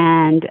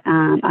 and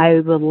I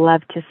would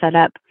love to set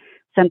up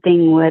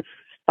something with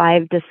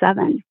 5 to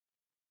 7.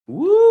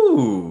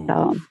 Woo!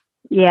 So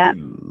yeah,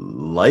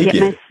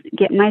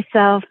 get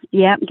myself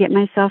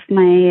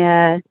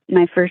my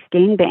first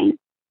gangbang.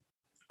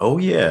 Oh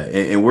yeah,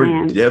 and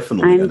we're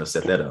definitely gonna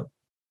set that up.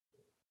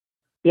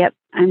 Yep,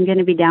 I'm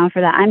gonna be down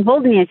for that. I'm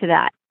holding you to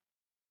that.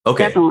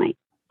 Okay, definitely.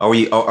 Are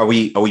we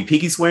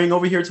pinky swearing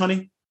over here,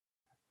 Tony?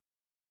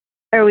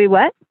 Are we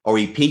what? Are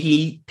we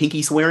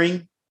pinky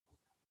swearing?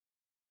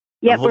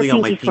 Yep, we're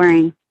pinky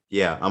swearing.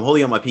 Yeah, I'm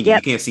holding on my pinky.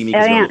 Yep. You can't see me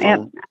because you're on the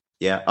phone.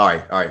 Yeah. All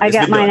right. All right. I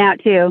got mine out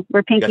too.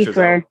 We're pinky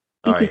swear.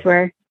 Pinky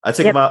swear. I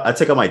take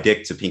out my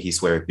dick to pinky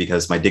swear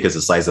because my dick is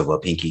the size of a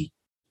pinky.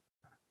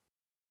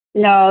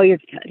 No,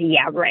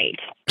 yeah, right.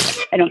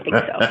 I don't think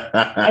so.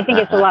 I think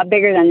it's a lot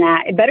bigger than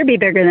that. It better be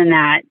bigger than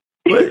that.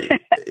 But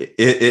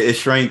it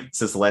shrank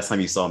since the last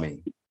time you saw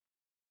me.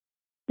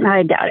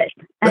 I doubt it.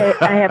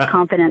 I have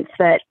confidence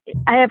that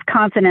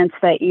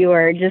you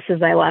are just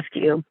as I left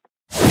you.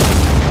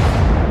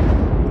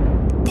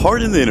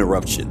 Pardon the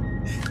interruption.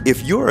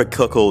 If you're a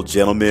cuckold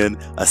gentleman,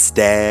 a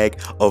stag,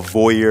 a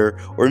voyeur,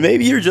 or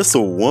maybe you're just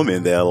a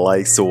woman that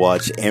likes to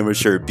watch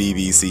amateur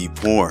BBC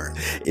porn,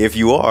 if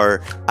you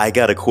are, I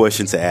got a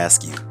question to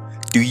ask you.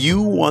 Do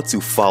you want to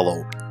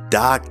follow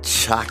Doc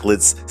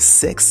Chocolate's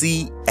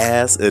sexy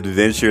ass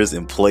adventures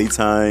in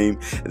playtime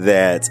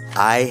that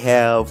I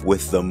have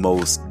with the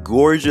most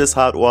gorgeous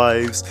hot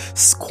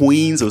wives,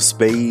 queens of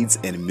spades,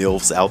 and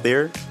MILFs out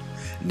there?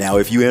 Now,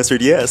 if you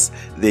answered yes,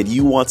 then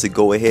you want to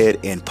go ahead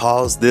and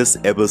pause this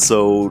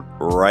episode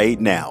right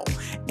now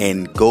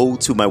and go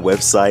to my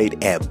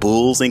website at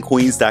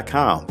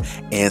bullsandqueens.com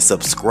and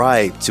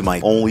subscribe to my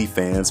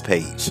OnlyFans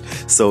page.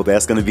 So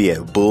that's going to be at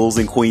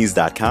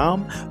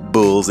bullsandqueens.com,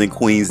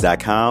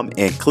 bullsandqueens.com,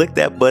 and click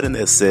that button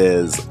that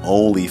says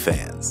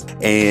OnlyFans.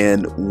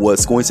 And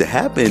what's going to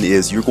happen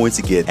is you're going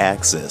to get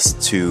access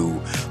to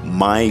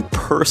my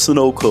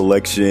personal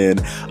collection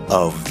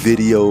of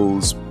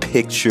videos,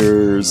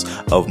 pictures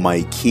of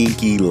my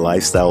kinky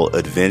lifestyle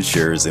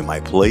adventures in my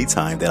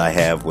playtime that I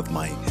have with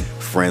my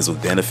friends with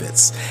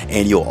benefits.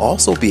 And you'll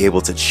also be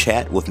able to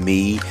chat with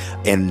me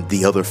and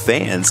the other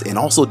fans and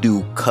also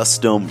do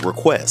custom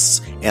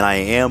requests. And I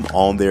am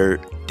on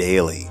there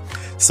daily.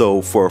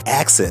 So for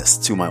access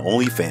to my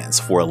OnlyFans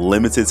for a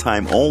limited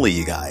time only,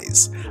 you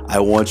guys, I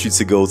want you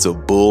to go to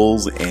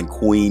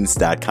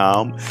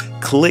bullsandqueens.com,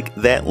 click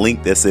that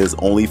link that says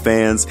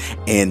OnlyFans,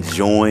 and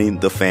join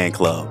the fan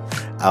club.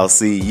 I'll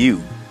see you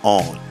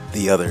on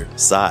the other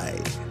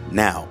side.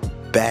 Now,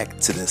 back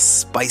to this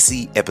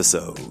spicy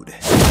episode.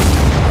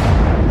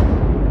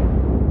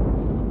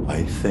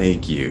 I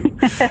thank you.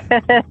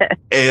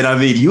 And I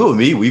mean, you and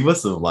me, we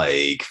must have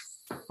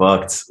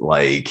fucked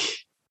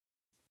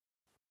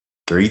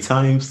 3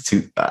 times,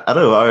 2. I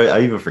don't know.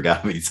 I even forgot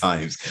how many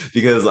times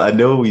because I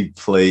know we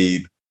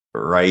played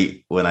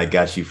right when I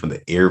got you from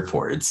the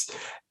airports.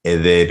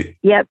 And then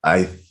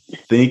I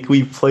think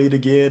we played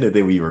again and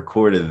then we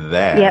recorded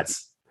that. Yep.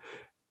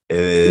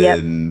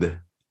 And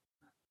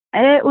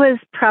it was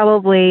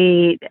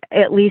probably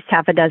at least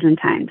half a dozen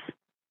times.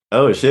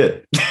 Oh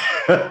shit.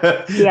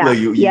 Yeah. Like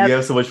you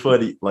have so much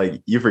fun.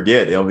 Like you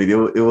forget. I mean,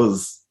 it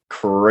was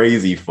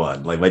crazy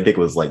fun. Like my dick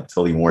was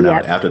totally worn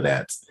out after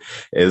that.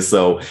 And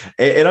so,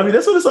 and I mean,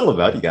 that's what it's all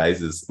about, you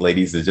guys,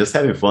 ladies, is just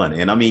having fun.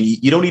 And I mean,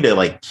 you don't need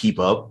to keep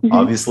up,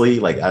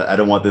 obviously. I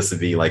don't want this to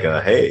be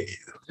hey,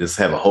 just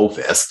have a hoe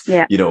fest,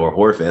 or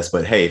whore fest.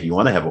 But hey, if you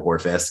want to have a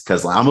whore fest,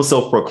 because I'm a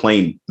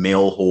self-proclaimed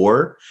male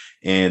whore,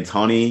 and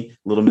Tawny,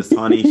 little Miss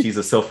Tawny, she's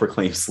a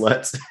self-proclaimed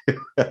slut.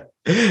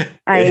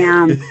 I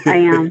am.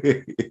 And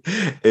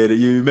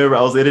you remember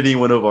I was editing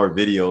one of our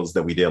videos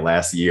that we did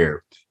last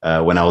year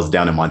when I was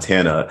down in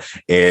Montana,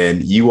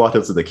 and you walked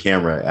up to the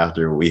camera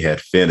after we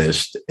had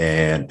finished,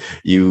 and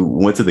you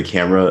went to the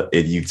camera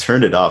and you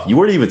turned it off. You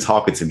weren't even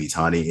talking to me,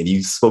 Tawny, and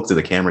you spoke to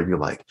the camera and you're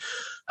like,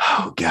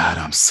 "Oh God,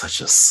 I'm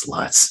such a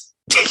slut."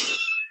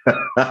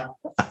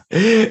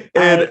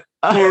 And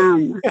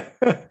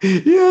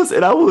yes,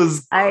 and I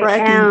was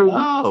cracking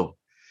up.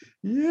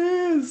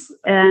 Yes,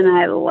 and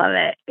I love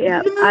it.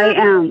 Yeah, I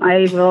am.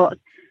 I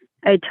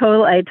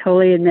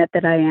totally admit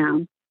that I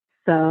am.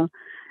 So,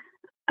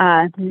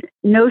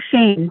 no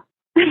shame.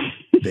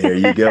 There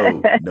you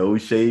go. No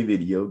shame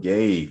in your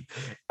game.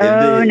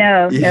 And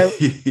no. And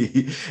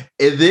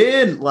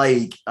then,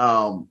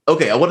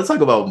 okay, I want to talk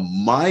about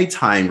my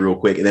time real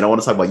quick, and then I want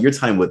to talk about your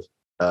time with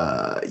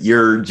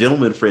your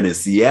gentleman friend in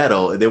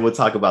Seattle, and then we'll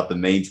talk about the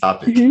main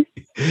topic.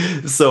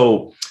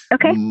 So,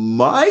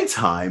 my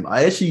time,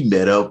 I actually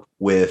met up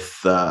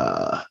with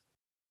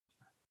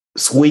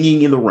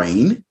Swinging in the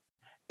Rain,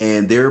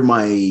 and they're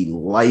my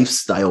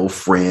lifestyle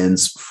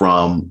friends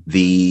from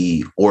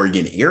the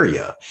Oregon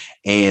area.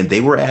 And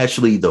they were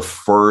actually the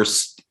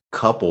first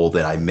couple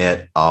that I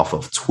met off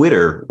of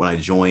Twitter when I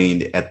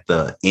joined at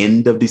the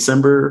end of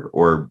December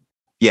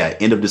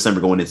end of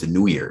December going into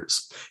New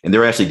Year's. And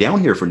they're actually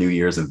down here for New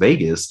Year's in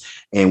Vegas.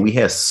 And we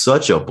had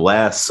such a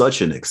blast,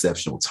 such an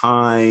exceptional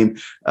time.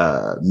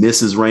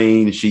 Mrs.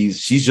 Rain,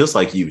 she's just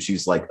like you.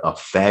 She's like a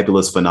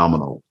fabulous,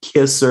 phenomenal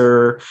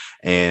kisser,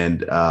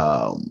 and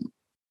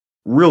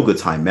real good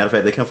time. Matter of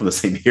fact, they come from the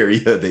same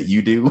area that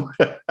you do.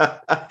 And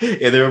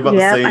they're about the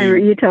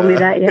same. You told me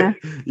that, yeah.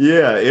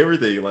 Yeah,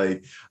 everything.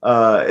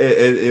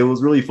 It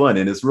was really fun.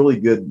 And it's really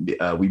good.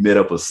 We met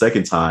up a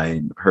second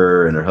time,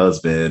 her and her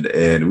husband,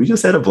 and we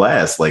just had a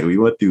blast. We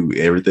went through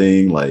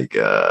everything. We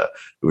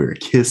were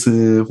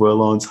kissing for a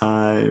long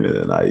time. And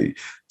then I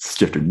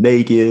stripped her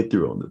naked,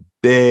 threw her on the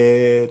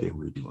bed and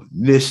we're doing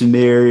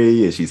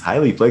missionary, and she's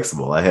highly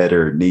flexible. I had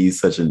her knees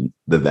touching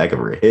the back of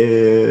her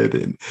head,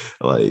 and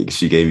like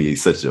she gave me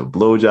such a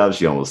blowjob.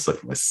 She almost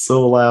sucked my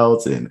soul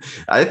out. And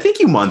I think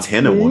you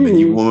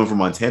woman from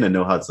Montana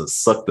know how to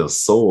suck the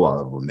soul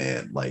out of a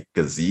man. Like,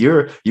 because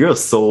you're a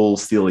soul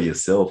stealer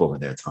yourself over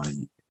there,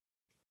 Tony.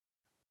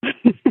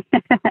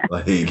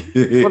 Like,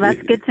 well,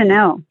 that's good to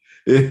know.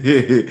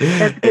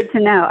 That's good to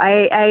know.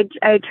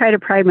 I try to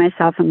pride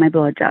myself on my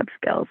blowjob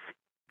skills.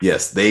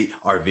 Yes, they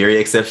are very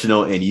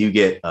exceptional, and you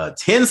get a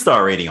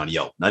 10-star rating on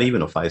Yelp. Not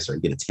even a 5-star,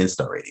 you get a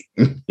 10-star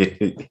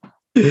rating.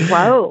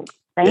 Whoa.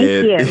 Thank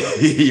you.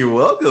 You're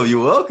welcome.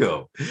 You're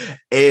welcome.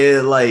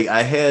 And like,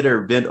 I had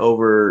her bent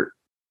over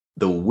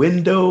the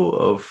window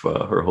of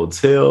her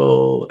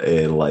hotel,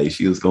 and like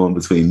she was going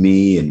between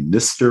me and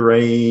Mr.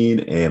 Rain,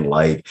 and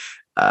like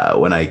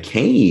when I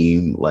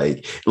came,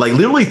 like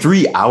literally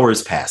 3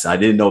 hours passed. I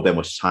didn't know that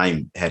much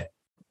time had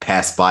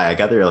passed by. I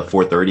got there at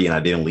 4:30 and I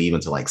didn't leave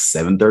until like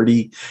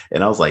 7:30.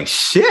 And I was like,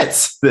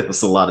 shit, that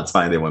was a lot of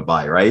time that went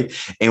by, right?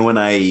 And when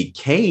I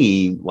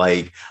came,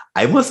 like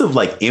I must have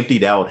like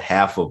emptied out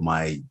half of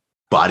my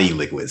body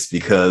liquids,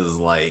 because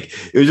like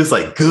it was just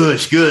like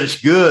gush,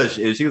 gush, gush.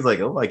 And she was like,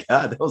 oh my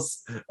God, that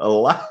was a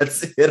lot.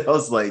 And I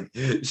was like,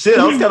 shit,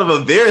 I was kind of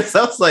embarrassed.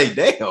 I was like,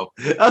 damn.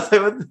 I was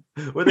like,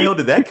 where the hell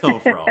did that come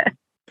from?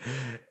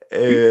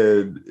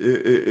 And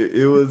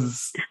it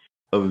was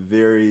a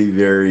very,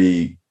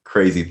 very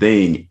crazy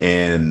thing.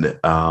 And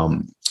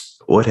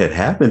what had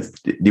happened,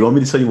 do you want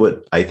me to tell you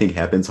what I think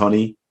happened,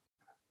 honey?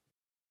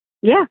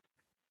 Yeah.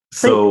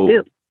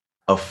 So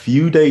a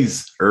few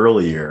days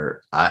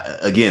earlier,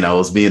 I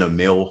was being a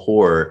male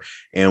whore,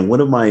 and one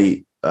of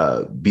my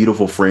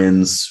beautiful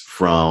friends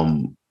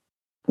from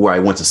where I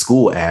went to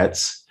school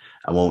at,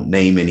 I won't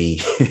name any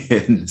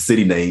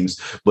city names,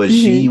 but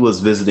she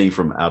was visiting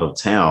from out of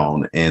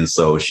town. And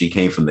so she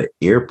came from the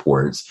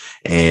airport,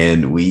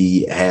 and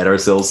we had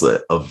ourselves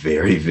a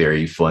very,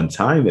 very fun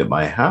time at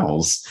my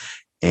house.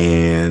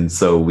 And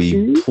so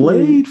we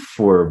played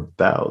for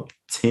about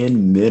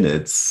 10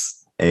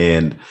 minutes,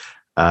 and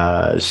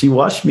she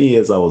watched me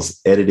as I was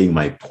editing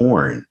my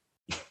porn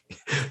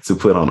to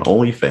put on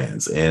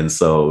OnlyFans. And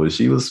so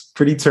she was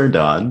pretty turned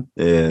on.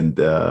 And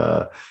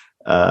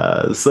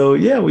so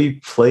yeah, we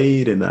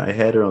played, and I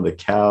had her on the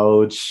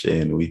couch,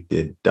 and we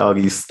did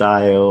doggy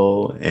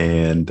style,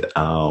 and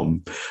I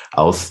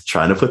was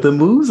trying to put the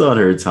moves on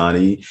her,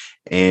 Tani,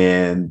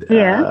 and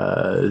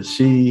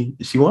she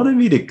wanted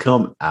me to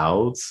come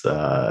out.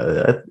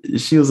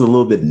 She was a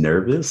little bit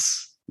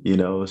nervous, you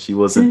know. She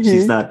wasn't.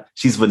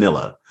 She's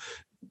vanilla,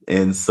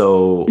 and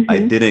so I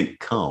didn't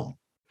come.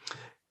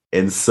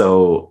 And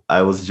so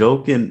I was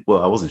joking.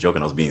 Well, I wasn't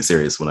joking. I was being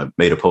serious when I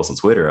made a post on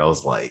Twitter. I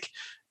was like,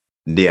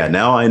 yeah,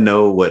 now I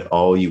know what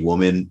all you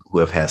women who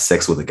have had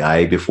sex with a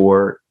guy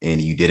before and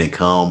you didn't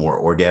come or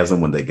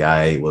orgasm when the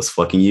guy was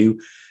fucking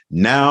you.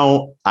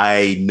 Now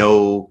I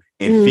know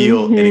and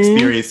feel and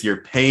experience your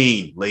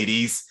pain,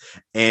 ladies.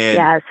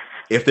 And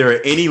if there are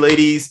any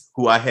ladies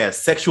who I had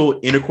sexual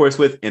intercourse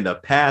with in the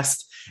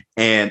past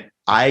and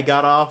I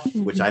got off,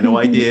 which I know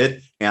I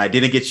did, and I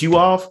didn't get you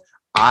off,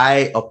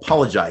 I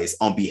apologize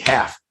on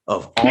behalf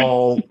of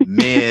all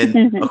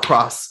men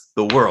across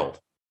the world.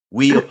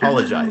 We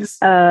apologize.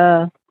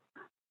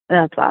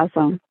 That's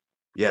awesome.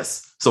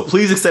 Yes. So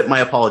please accept my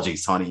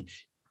apologies, Tani.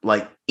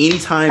 Like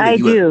anytime that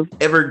have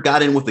ever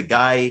got in with a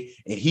guy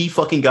and he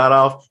fucking got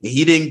off and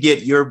he didn't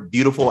get your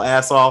beautiful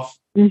ass off,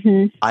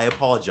 I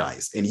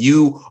apologize. And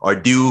you are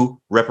due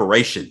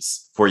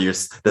reparations for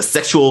the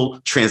sexual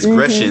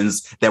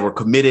transgressions that were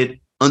committed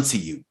unto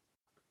you.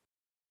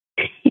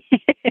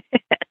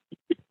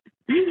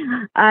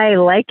 I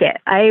like it.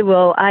 Hey,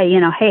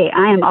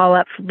 I am all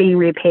up for being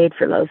repaid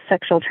for those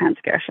sexual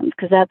transgressions,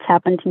 because that's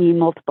happened to me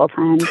multiple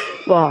times.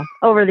 Well,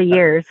 over the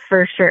years,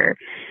 for sure.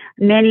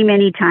 Many,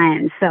 many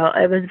times. So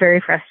it was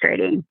very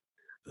frustrating.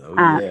 So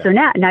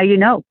now you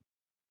know.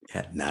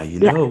 Yeah, now you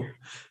know.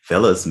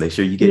 Fellas, make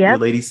sure you get your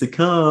ladies to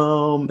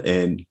come.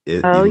 And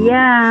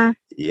learn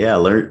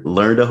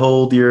to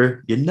hold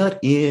your nut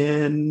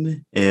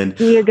in. And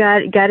you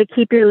got to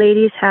keep your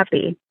ladies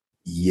happy.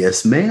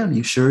 Yes, ma'am.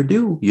 You sure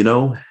do. You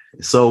know,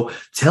 so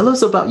tell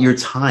us about your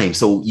time.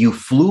 So you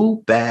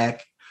flew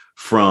back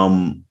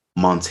from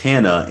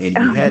Montana and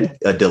you had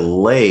a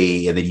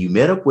delay, and then you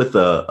met up with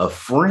a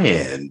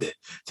friend.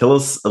 Tell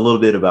us a little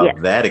bit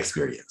about that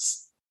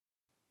experience.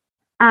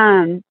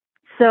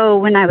 So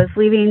when I was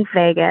leaving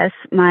Vegas,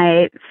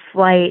 my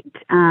flight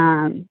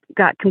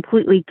got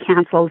completely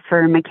canceled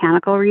for a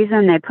mechanical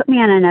reason. They put me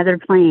on another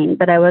plane,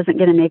 but I wasn't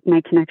going to make my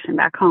connection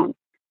back home.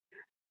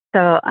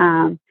 So,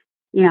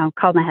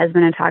 called my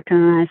husband and talked to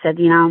him, and I said,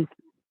 I'm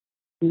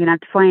going to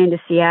have to fly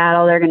into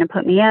Seattle. They're going to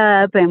put me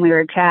up. And we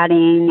were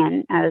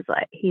chatting, and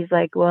he's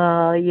like,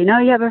 well, you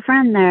have a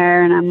friend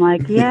there. And I'm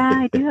like, yeah,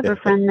 I do have a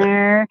friend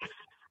there.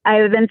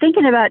 I've been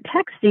thinking about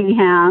texting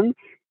him.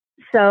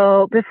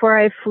 So before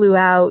I flew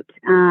out,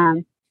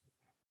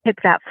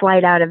 took that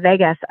flight out of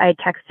Vegas, I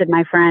texted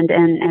my friend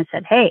and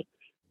said, hey,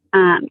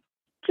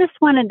 just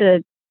wanted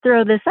to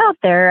throw this out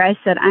there. I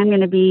said, I'm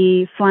going to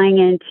be flying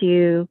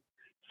into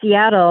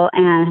Seattle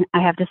and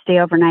I have to stay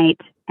overnight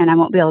and I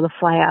won't be able to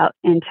fly out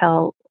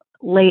until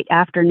late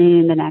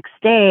afternoon the next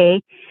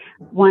day.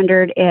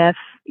 Wondered if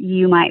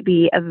you might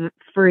be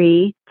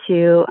free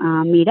to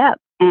meet up.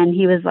 And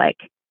he was like,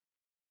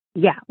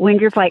 yeah,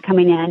 when's your flight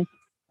coming in?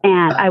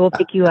 And I will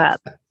pick you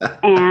up.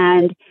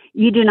 And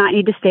you do not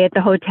need to stay at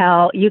the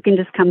hotel. You can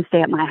just come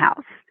stay at my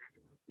house.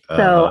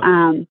 So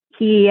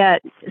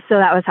so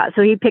that was hot.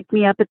 So he picked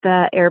me up at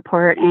the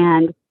airport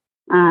and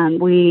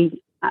we,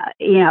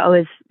 it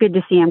was good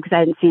to see him because I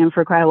hadn't seen him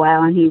for quite a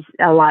while. And he's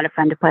a lot of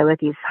fun to play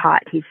with. He's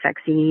hot. He's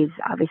sexy. He's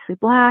obviously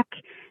black.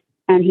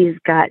 And he's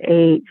got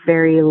a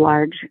very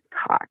large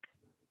cock,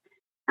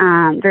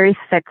 very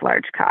thick,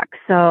 large cock.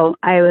 So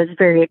I was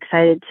very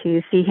excited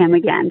to see him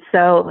again.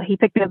 So he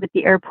picked me up at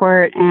the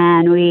airport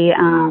and we,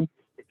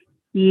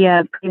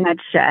 pretty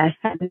much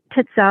had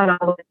tits out all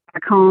the way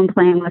back home,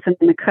 playing with him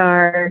in the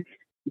car.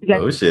 We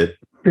got shit.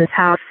 to his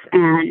house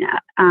and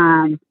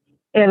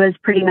it was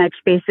pretty much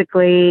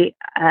basically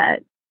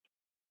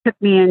took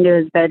me into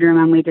his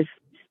bedroom and we just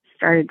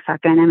started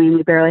fucking. I mean,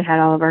 we barely had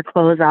all of our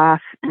clothes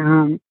off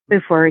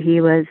before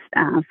he was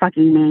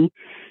fucking me.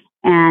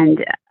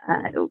 And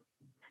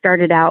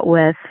started out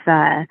with,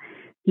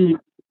 he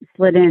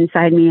slid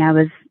inside me. I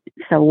was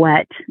so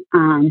wet.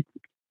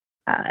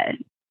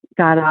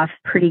 Got off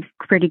pretty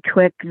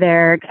quick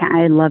there.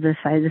 I love the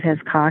size of his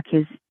cock.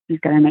 He's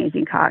got an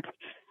amazing cock.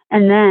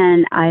 And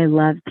then I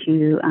love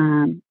to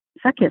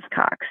suck his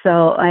cock.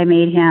 So I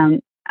made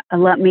him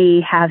let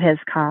me have his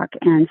cock.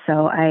 And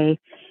so I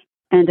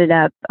ended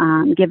up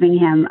giving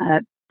him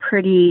a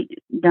pretty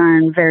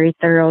darn very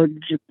thorough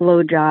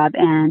blow job.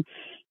 And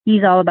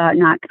he's all about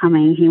not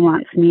coming. He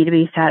wants me to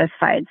be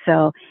satisfied.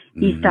 So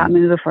he stopped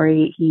me before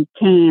he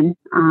came.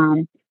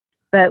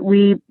 But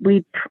we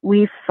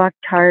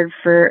fucked hard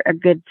for a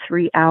good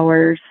 3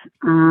 hours.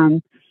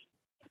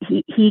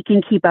 He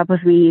can keep up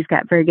with me. He's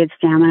got very good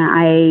stamina.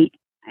 I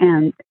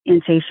am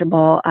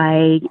insatiable.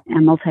 I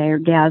am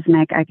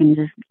multi-orgasmic. I can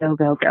just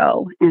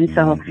go. And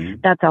so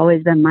that's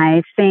always been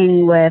my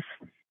thing with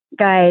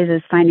guys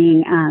is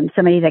finding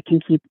somebody that can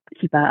keep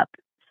up.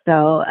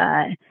 So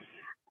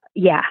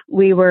yeah,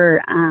 we were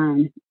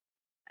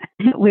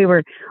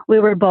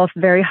both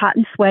very hot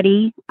and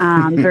sweaty,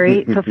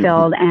 very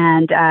fulfilled.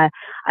 And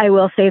I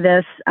will say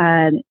this,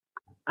 I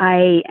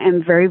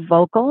am very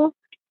vocal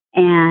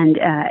and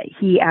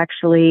he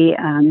actually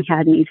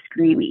had me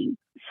screaming.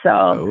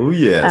 So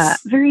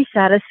very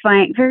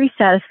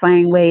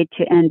satisfying way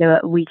to end a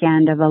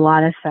weekend of a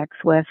lot of sex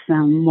with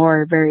some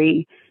more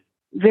very,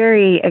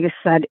 very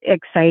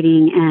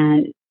exciting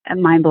and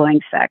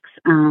mind-blowing sex.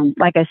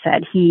 Like I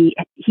said,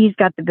 he's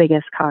got the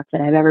biggest cock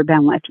that I've ever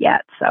been with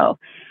yet. So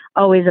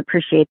always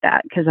appreciate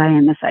that because I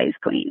am a size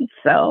queen.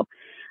 So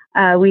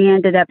we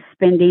ended up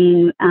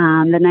spending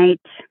the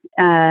night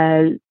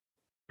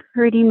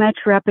pretty much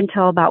up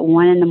until about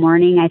 1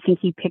 a.m. I think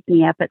he picked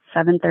me up at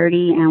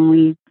 7:30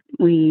 and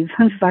we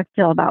fucked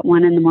till about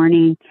 1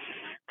 a.m.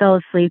 Fell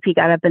asleep. He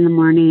got up in the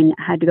morning,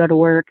 had to go to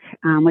work,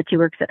 which he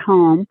works at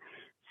home.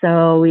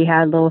 So we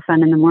had a little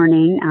fun in the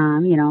morning.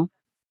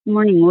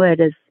 Morning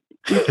wood is,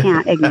 you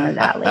can't ignore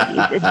that,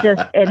 ladies.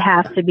 It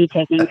has to be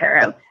taken care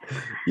of.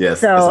 Yes.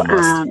 So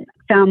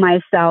found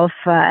myself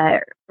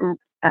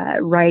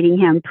writing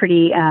him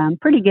pretty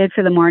good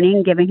for the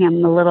morning, giving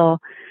him a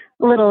little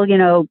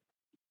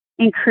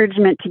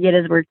encouragement to get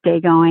his workday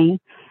going.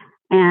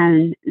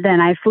 And then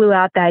I flew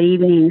out that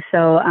evening.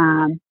 So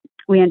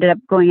we ended up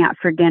going out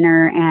for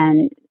dinner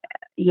and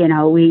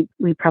we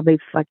probably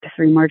fucked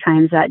 3 more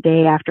times that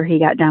day after he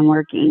got done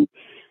working.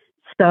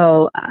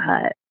 So,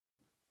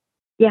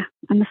 yeah,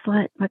 I'm a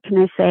slut. What can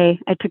I say?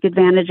 I took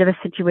advantage of a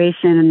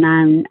situation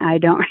and I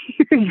don't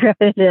regret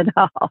it at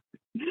all.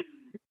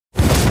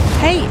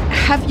 Hey,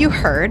 have you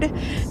heard?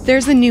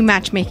 There's a new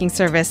matchmaking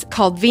service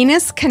called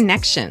Venus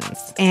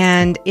Connections,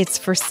 and it's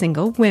for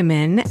single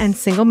women and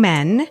single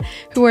men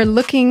who are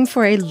looking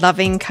for a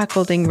loving,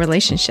 cuckolding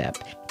relationship.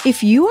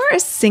 If you are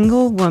a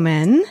single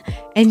woman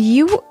and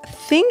you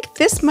think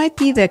this might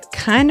be the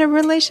kind of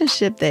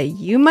relationship that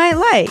you might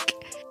like,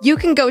 you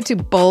can go to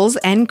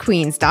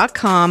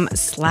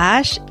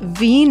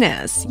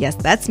bullsandqueens.com/Venus. Yes,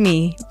 that's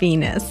me,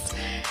 Venus,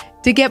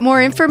 to get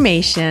more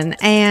information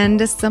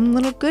and some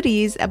little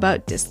goodies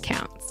about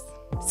discounts.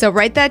 So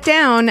write that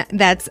down.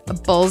 That's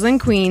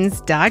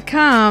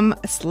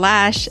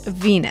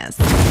bullsandqueens.com/Venus.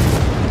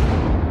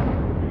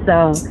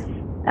 So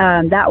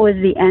that was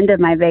the end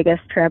of my Vegas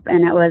trip,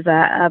 and it was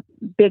a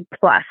big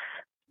plus.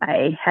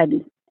 I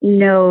had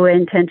no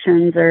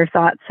intentions or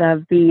thoughts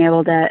of being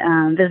able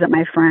to visit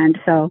my friend.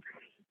 So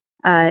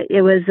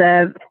it was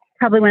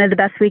probably one of the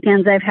best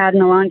weekends I've had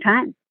in a long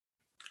time.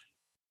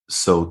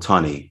 So,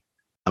 Tawny,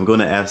 I'm going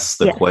to ask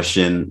the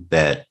question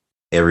that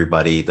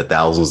everybody, the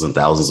thousands and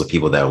thousands of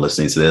people that are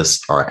listening to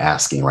this are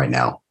asking right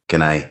now.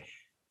 Do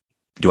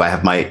I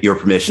have your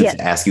permission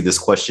to ask you this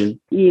question?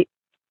 You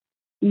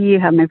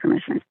have my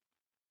permission.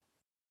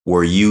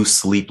 Were you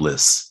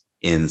sleepless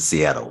in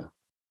Seattle?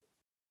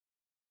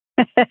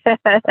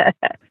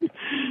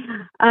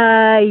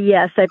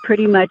 Yes, I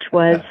pretty much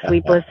was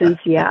sleepless in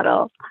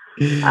Seattle.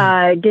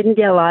 Didn't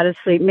get a lot of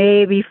sleep.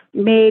 Maybe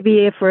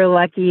if we're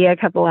lucky, a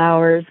couple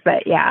hours.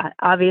 But yeah,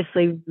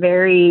 obviously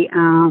very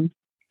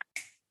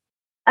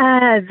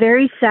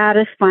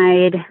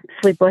satisfied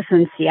sleepless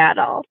in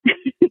Seattle.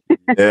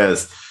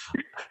 Yes.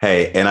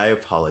 Hey, and I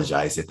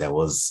apologize if that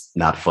was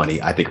not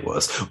funny. I think it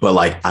was, but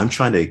like I'm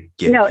trying to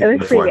get people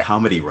for a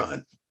comedy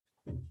run.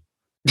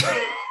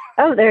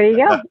 Oh, there you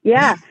go.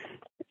 Yeah.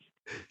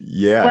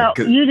 Yeah. Well,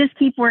 you just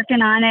keep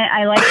working on it.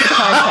 I like the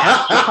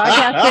podcast. The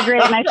podcasts are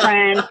great, my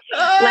friend.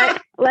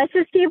 Let's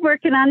just keep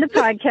working on the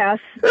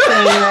podcast thing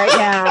right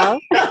now.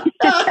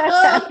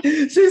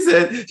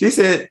 She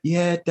said,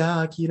 yeah,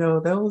 Doc,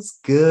 that was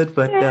good,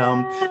 but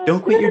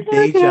don't quit your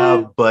day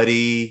job,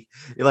 buddy.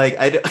 Like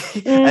I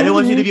don't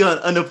want you to be on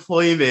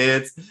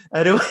unemployment.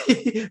 I don't.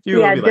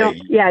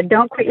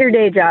 Don't quit your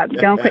day job.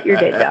 Don't quit your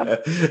day job.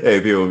 Hey,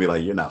 people will be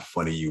like, you're not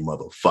funny, you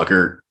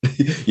motherfucker.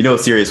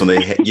 Serious when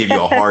they give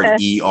you a hard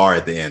ER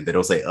at the end. They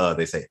don't say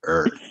they say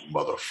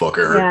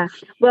motherfucker. Yeah.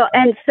 Well,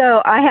 and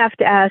so I have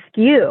to ask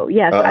you.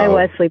 Yes, I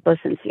was sleepless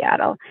in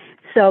Seattle.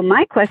 So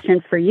my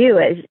question for you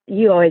is: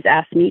 you always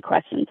ask me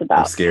questions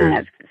about kind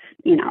of,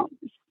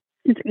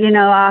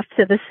 off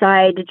to the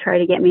side to try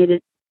to get me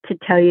to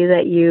tell you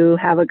that you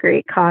have a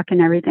great cock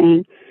and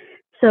everything.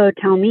 So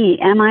tell me,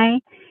 am I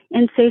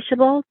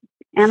insatiable?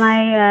 Am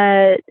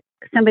I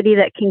somebody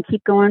that can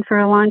keep going for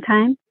a long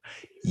time?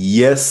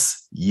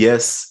 Yes,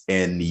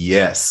 and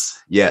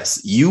yes.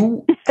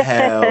 You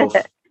have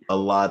a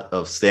lot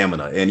of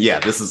stamina. And yeah,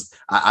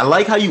 I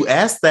like how you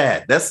asked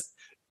that. That's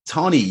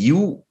Tawny,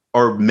 you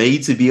are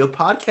made to be a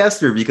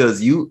podcaster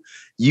because you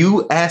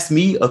asked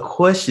me a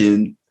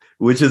question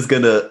which is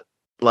gonna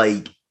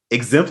like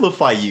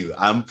exemplify you.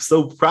 I'm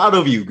so proud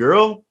of you,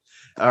 girl.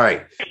 All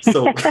right.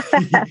 So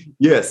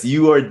yes,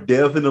 you are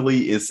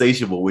definitely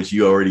insatiable, which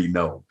you already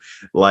know.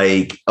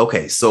 Like,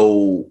 okay,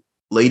 so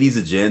ladies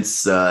and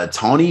gents,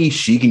 Tawny,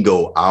 she can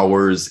go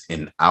hours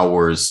and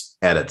hours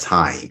at a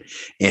time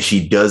and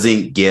she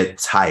doesn't get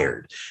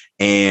tired.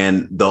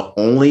 And the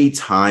only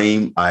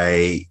time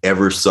I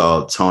ever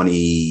saw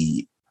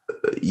Tawny,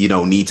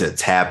 need to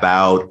tap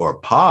out or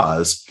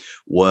pause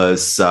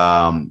was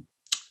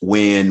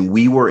when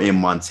we were in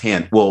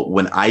Montana. Well,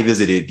 when I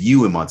visited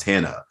you in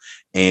Montana,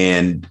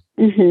 and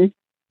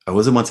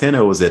was it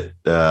Montana or was it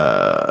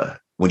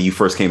when you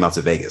first came out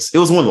to Vegas? It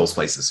was one of those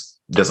places.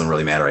 Doesn't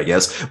really matter, I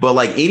guess. But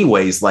like,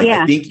 anyways, like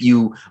I think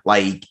you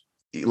like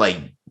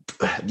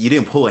you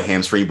didn't pull a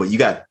hamstring, but you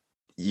got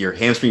your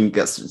hamstring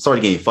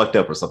started getting fucked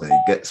up or something.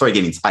 Started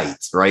getting tight,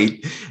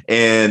 right?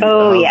 And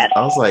I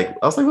was like,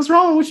 what's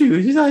wrong with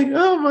you? She's like,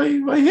 oh,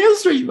 my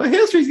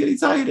hamstring's getting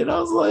tight. And I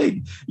was like,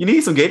 you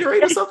need some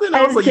Gatorade or something?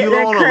 I was like, you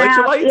don't want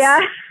electrolytes?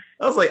 Yeah.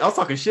 I was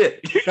talking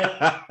shit.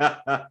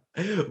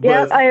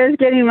 Yep, I was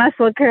getting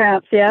muscle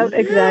cramps. Yep,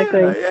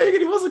 exactly. Yeah, you're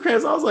getting muscle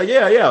cramps. I was like,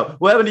 yeah.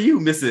 What happened to you,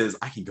 Mrs.?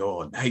 I can go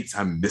all night.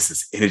 I'm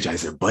Mrs.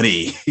 Energizer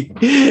Bunny.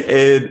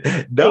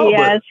 And no,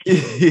 yes.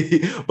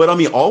 but I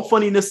mean, all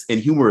funniness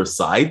and humor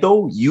aside,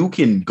 though, you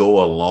can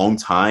go a long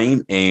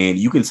time and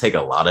you can take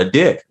a lot of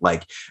dick.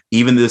 Like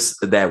even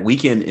that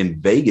weekend in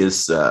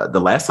Vegas,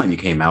 the last time you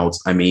came out,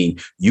 I mean,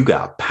 you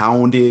got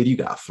pounded, you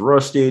got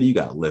thrusted, you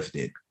got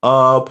lifted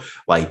up,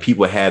 like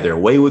people had their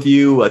way with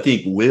you. I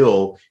think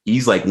Will,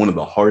 he's like one of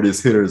the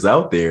hardest hitters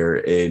out there,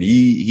 and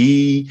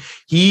he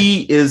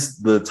is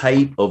the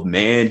type of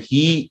man.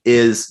 He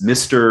is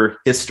Mr.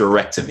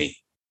 Hysterectomy.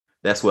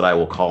 That's what I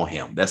will call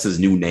him. That's his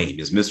new name,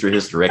 is Mr.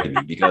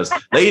 Hysterectomy. Because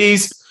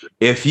ladies,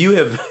 if you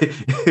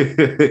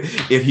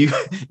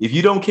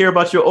don't care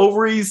about your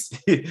ovaries,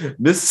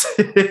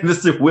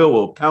 Mr.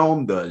 Will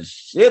pound the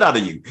shit out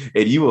of you,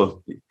 and you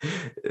will.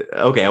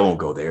 Okay, I won't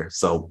go there.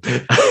 So,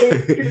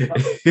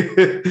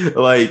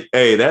 like,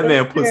 hey, that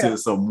man puts in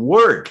some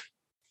work.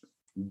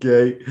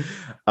 Okay,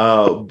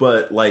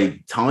 but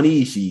like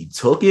Tawny, she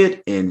took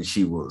it and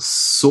she was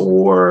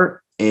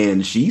sore.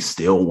 And she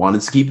still wanted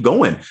to keep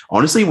going.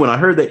 Honestly, when I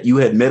heard that you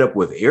had met up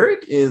with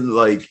Eric, and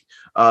like,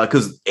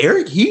 because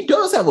Eric, he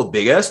does have a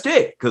big ass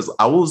dick. Because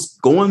I was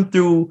going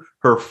through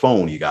her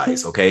phone, you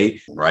guys,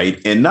 okay, right,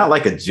 and not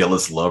like a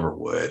jealous lover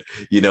would,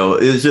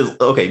 It's just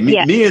okay.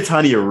 Me and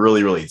Tawny are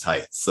really, really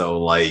tight.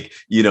 So like,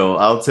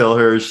 I'll tell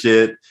her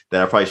shit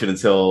that I probably shouldn't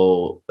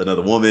tell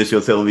another woman.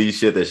 She'll tell me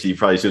shit that she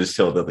probably shouldn't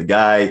tell another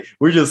guy.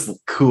 We're just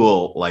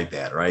cool like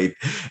that, right?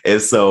 And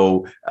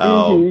so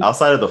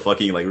outside of the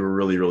fucking, like, we're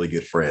really, really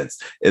good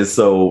friends. And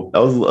so I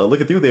was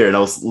looking through there and I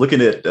was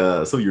looking at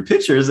some of your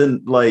pictures,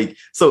 and like,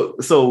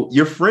 so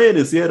your friend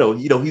in Seattle,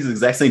 he's the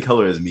exact same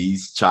color as me.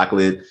 He's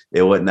chocolate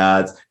and whatnot.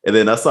 And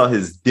then I saw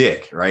his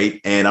dick, right?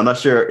 And I'm not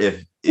sure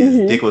if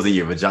his dick was in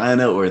your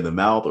vagina or in the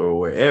mouth or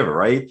wherever,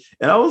 right?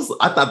 And I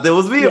thought that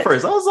was me at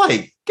first. I was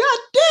like, God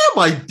damn,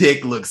 my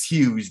dick looks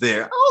huge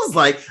there. I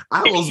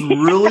was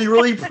really,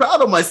 really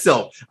proud of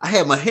myself. I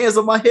had my hands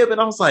on my hip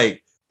and I was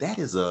like, that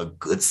is a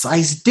good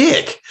sized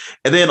dick.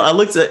 And then I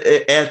looked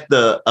at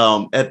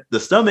the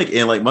stomach,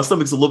 and like my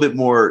stomach's a little bit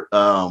more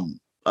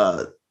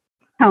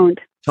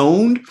toned.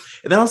 toned.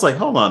 And then I was like,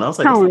 hold on. I was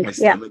like, Toned, that's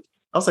not my yeah. stomach.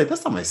 I was like,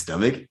 that's not my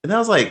stomach. And then I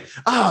was like,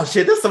 oh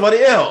shit, that's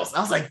somebody else.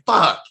 I was like,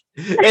 fuck.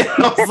 And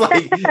I was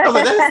like,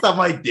 that's not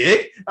my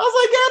dick. I was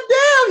like, God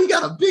damn, he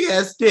got a big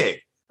ass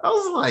dick. I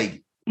was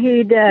like,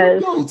 he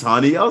does. You go,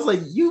 Tawny. I was like,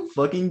 you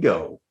fucking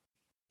go.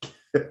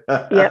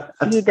 Yep,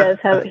 he does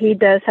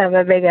have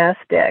a big ass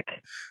dick.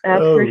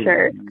 That's for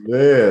sure.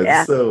 Man,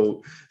 Yeah.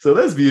 So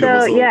that's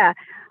beautiful. So yeah.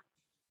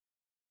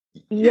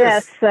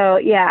 Yes. So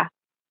yeah.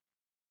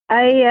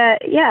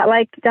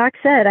 Like Doc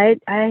said,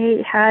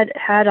 I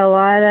had a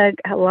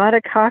lot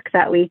of cock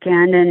that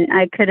weekend, and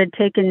I could have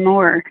taken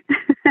more.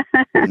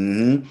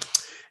 Mm-hmm.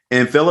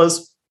 And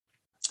fellas,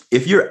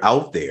 if you're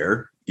out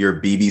there,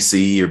 your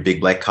BBC, your big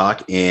black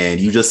cock, and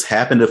you just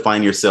happen to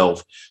find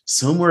yourself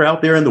somewhere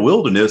out there in the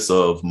wilderness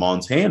of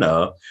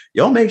Montana,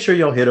 y'all make sure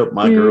y'all hit up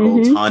my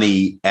girl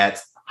Tawny at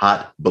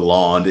Hot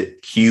Blonde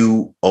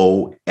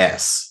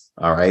QoS.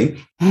 All right.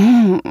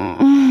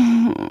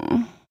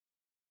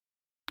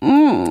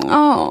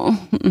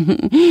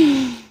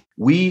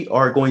 We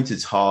are going to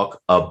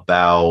talk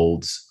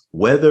about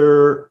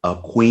whether a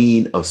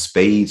queen of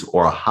spades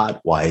or a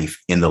hot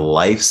wife in the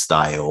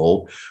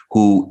lifestyle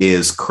who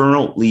is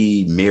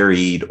currently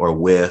married or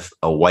with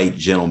a white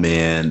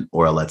gentleman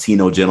or a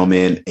Latino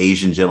gentleman,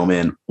 Asian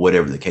gentleman,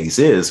 whatever the case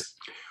is,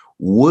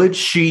 would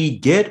she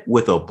get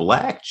with a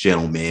black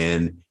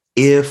gentleman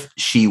if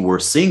she were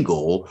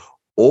single,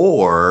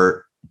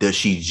 or does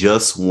she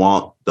just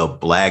want the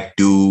black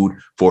dude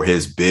for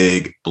his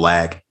big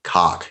black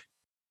cock?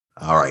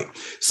 All right.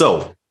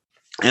 So,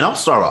 and I'll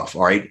start off.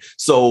 All right.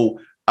 So,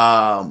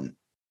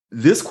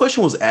 this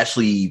question was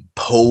actually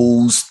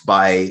posed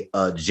by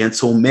a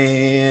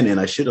gentleman, and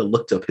I should have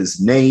looked up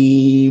his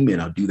name, and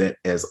I'll do that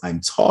as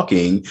I'm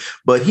talking.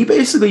 But he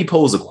basically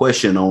posed a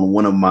question on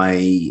one of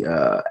my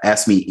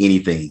Ask Me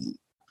Anything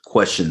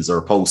questions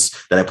or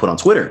posts that I put on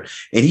Twitter.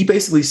 And he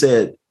basically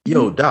said,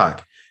 yo,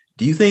 Doc,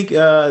 do you think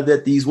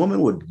that these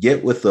women would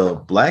get with a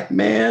black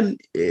man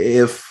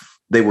if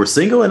they were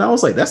single? And I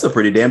was like, that's a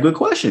pretty damn good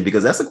question,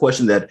 because that's a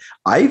question that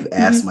I've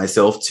asked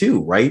myself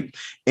too, right?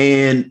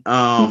 And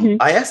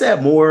I asked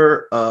that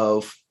more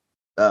of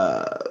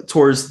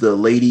towards the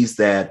ladies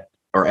that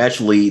are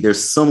actually,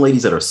 there's some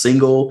ladies that are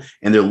single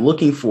and they're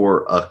looking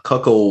for a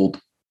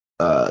cuckold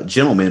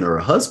gentleman or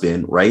a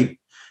husband, right?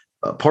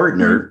 A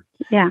partner.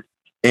 Yeah.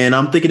 And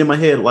I'm thinking in my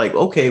head, like,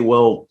 okay,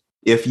 well,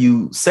 if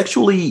you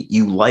sexually,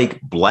 you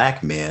like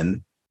black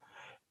men,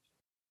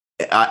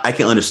 I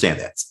can understand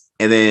that.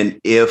 And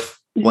then if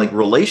like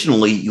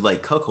relationally, you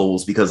like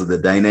cuckolds because of the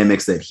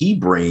dynamics that he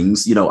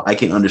brings, you know, I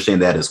can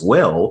understand that as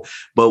well.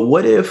 But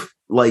what if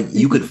like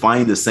you could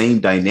find the same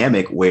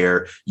dynamic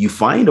where you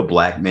find a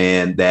black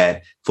man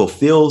that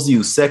fulfills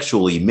you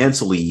sexually,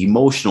 mentally,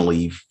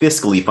 emotionally,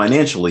 fiscally,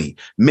 financially,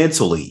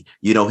 mentally,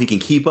 you know, he can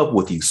keep up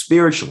with you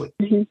spiritually.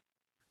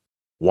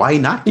 Why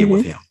not get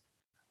with him?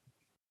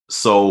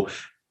 So,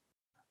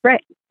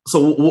 right.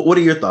 So what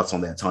are your thoughts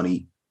on that,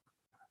 Tawny?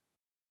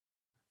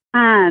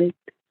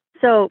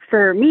 So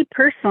for me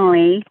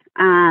personally,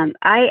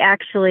 I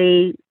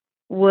actually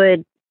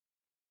would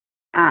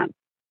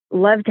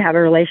love to have a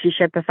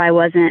relationship if I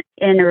wasn't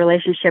in a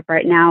relationship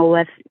right now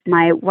with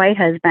my white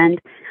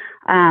husband.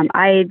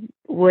 I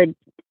would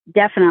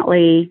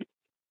definitely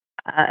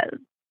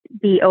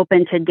be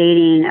open to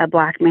dating a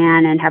black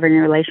man and having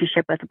a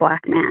relationship with a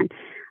black man.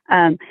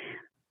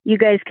 You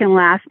guys can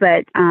laugh,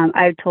 but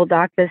I've told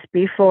Doc this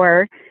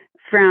before.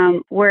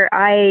 From where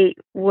I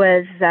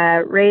was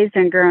raised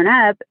and grown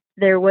up,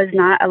 there was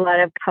not a lot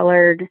of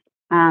colored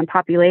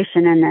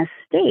population in this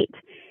state.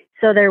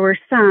 So there were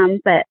some,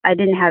 but I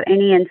didn't have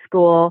any in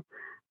school.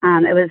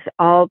 It was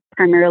all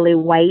primarily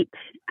white,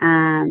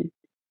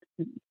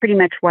 pretty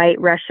much white,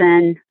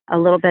 Russian, a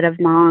little bit of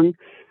Hmong.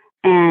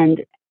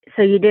 And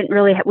so we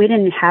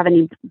didn't have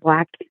any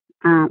black,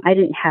 I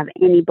didn't have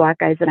any black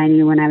guys that I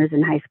knew when I was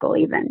in high school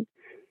even.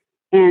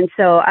 And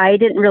so I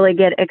didn't really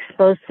get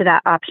exposed to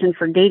that option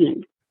for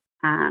dating.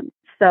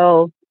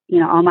 So, you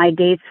know, all my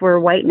dates were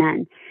white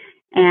men.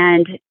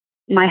 And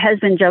my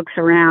husband jokes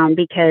around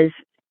because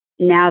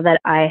now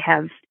that I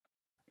have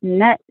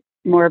met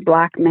more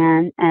black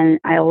men, and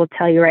I will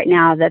tell you right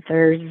now that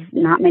there's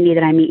not many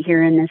that I meet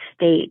here in this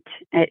state.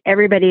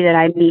 Everybody that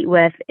I meet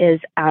with is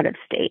out of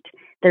state.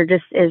 There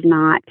just is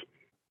not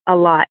a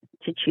lot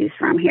to choose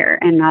from here,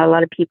 and not a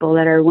lot of people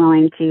that are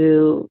willing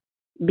to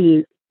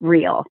be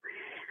real.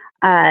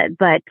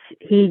 But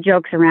he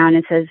jokes around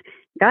and says,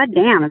 God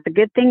damn, it's a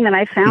good thing that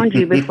I found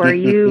you before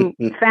you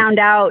found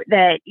out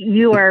that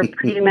you are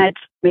pretty much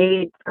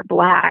made for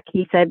black.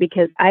 He said,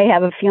 because I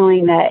have a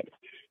feeling that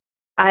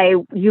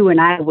you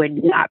and I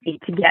would not be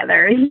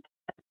together.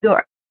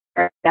 You're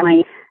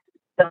definitely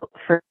built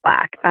for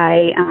black.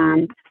 I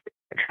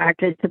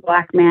attracted to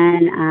black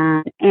men,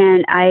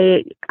 and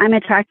I'm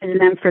attracted to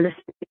them for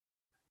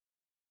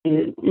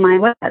my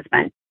white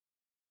husband.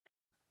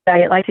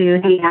 I like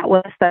to hang out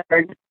with us.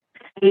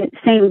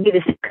 Same would be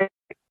the secret.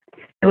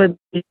 It would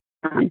be,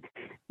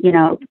 you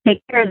know,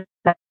 take care of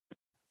the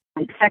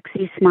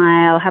sexy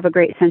smile, have a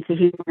great sense of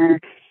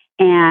humor,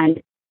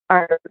 and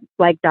are,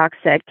 like Doc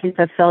said, can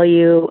fulfill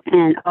you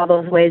in all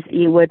those ways that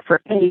you would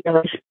for any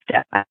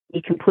relationship. I'd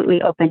be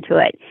completely open to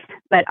it.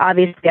 But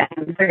obviously,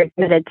 I'm very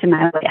committed to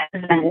my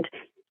husband.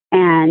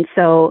 And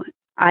so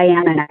I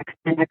am in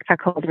a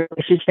cuckold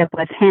relationship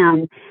with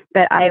him.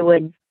 But I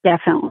would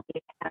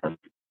definitely have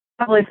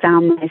probably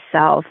found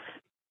myself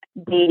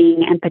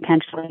dating and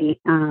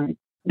potentially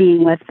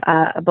being with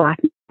a Black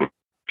man.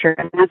 Sure.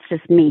 And that's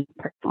just me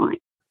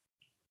personally.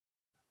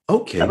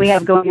 Okay. What we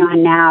have going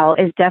on now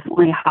is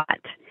definitely hot.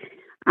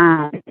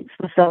 It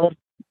fulfills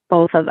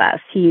both of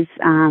us. He's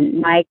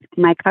my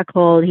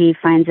cuckold. He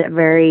finds it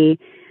very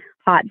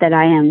hot that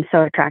I am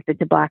so attracted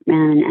to Black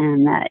men,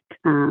 and that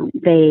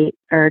they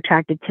are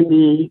attracted to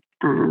me,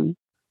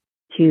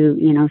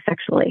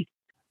 sexually.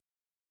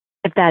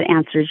 If that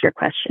answers your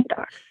question,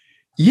 Doc.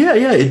 Yeah,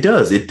 it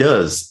does. It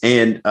does.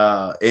 And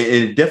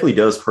it definitely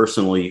does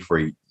personally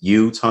for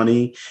you,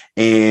 Tani.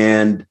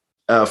 And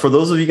for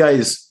those of you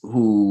guys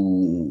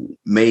who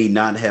may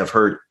not have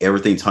heard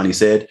everything Tani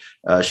said,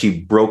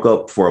 she broke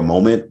up for a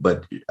moment,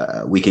 but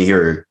we can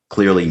hear her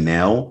clearly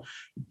now.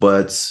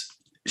 But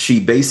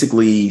she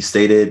basically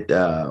stated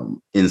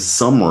in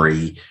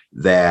summary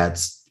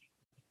that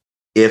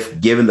if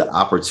given the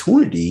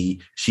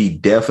opportunity, she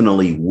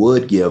definitely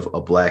would give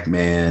a Black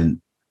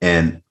man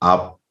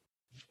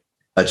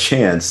a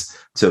chance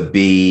to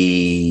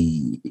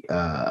be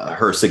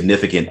her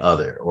significant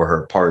other or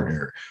her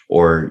partner,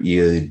 or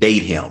you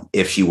date him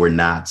if she were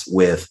not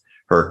with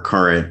her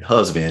current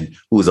husband,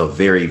 who's a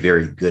very,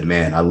 very good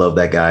man. I love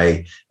that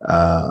guy.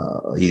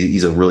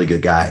 He's a really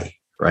good guy.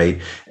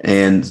 Right.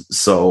 And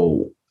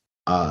so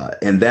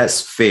and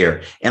that's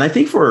fair. And I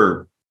think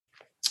for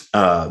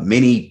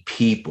many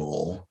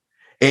people,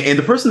 and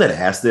the person that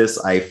asked this,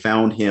 I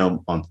found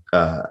him on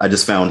I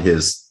just found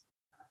his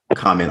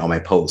comment on my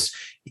post.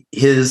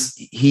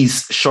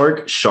 He's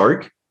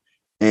Shark,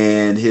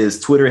 and his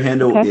Twitter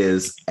handle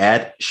is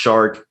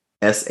 @Shark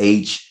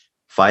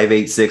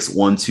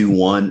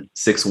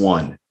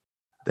SH586126161.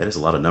 That is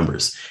a lot of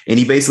numbers. And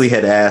he basically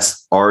had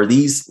asked, are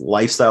these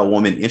lifestyle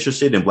women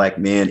interested in Black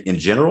men in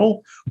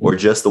general, or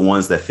just the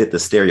ones that fit the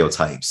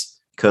stereotypes?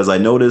 Because I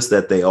noticed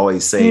that they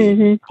always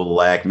say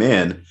Black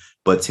men,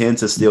 but tend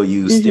to still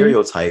use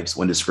stereotypes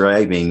when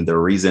describing the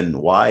reason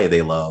why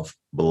they love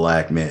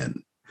Black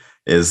men.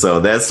 And so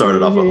that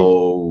started off a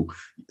whole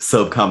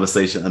sub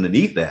conversation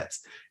underneath that.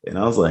 And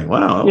I was like,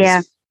 wow,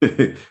 that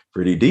was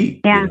pretty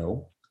deep. Yeah. You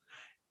know?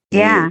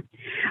 Yeah.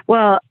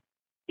 Well,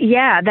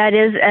 yeah, that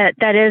is.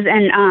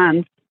 And,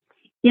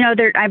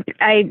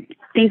 I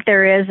think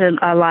there is a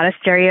lot of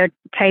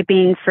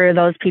stereotyping for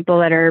those people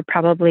that are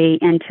probably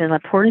into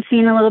the porn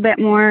scene a little bit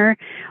more,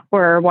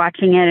 or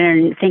watching it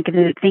and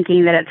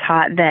thinking that it's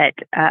hot that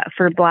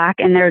for Black,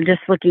 and they're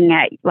just looking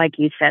at, like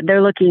you said,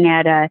 they're looking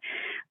at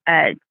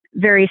a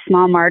very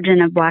small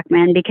margin of Black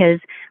men, because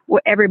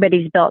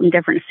everybody's built in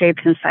different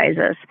shapes and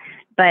sizes.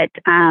 But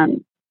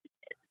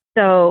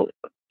so,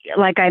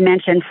 like I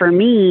mentioned, for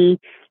me,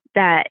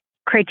 that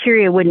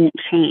criteria wouldn't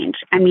change.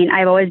 I mean,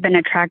 I've always been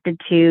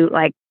attracted to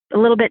like a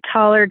little bit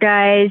taller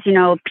guys,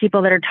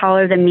 people that are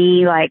taller than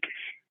me, like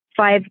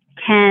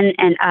 5'10"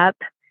 and up.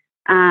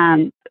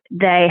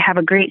 They have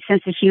a great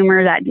sense of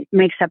humor that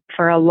makes up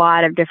for a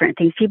lot of different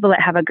things. People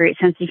that have a great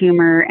sense of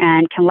humor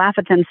and can laugh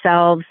at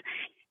themselves,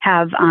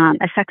 have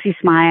a sexy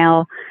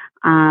smile,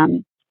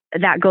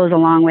 that goes a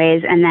long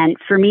ways. And then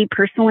for me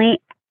personally,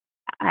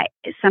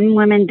 some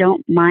women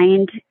don't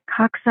mind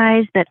cock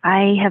size, but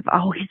I have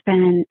always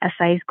been a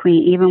size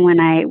queen, even when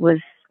I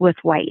was with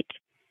white.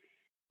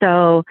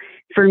 So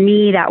for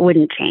me, that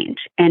wouldn't change.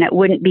 And it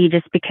wouldn't be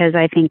just because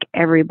I think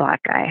every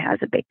Black guy has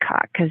a big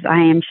cock, because I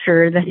am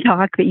sure that,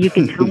 Doc, that you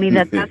can tell me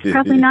that that's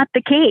probably not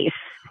the case.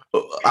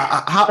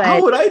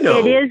 How would I know?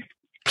 It is.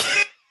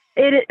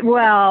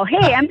 Well,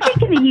 hey, I'm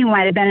thinking that you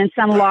might have been in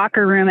some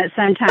locker room at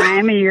some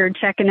time and you're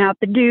checking out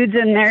the dudes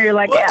in there. You're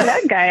like, yeah,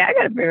 that guy, I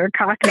got a bigger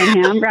cock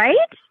than him, right?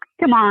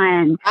 Come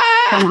on.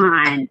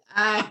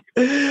 I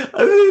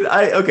mean,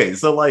 okay,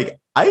 so like,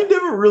 I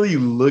never really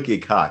look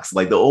at cocks.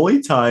 Like the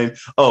only time,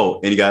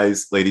 and you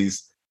guys,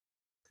 ladies,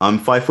 I'm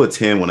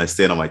 5'10" when I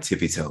stand on my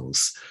tippy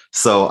toes.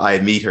 So I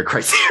meet her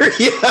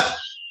criteria.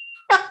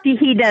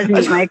 He does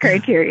meet my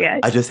criteria.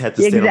 I just had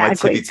to stand on my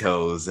tippy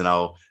toes, and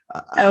I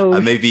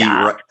may be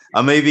at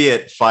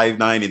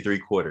 5'9" and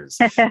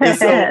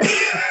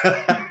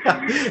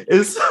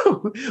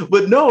 3/4.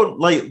 But no,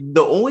 like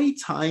the only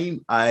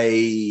time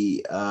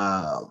I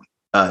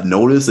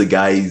notice a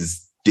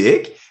guy's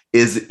dick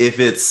is if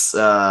it's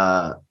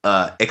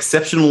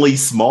exceptionally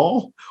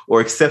small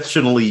or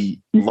exceptionally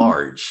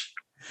large.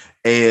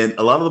 And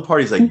a lot of the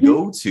parties I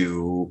go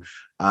to,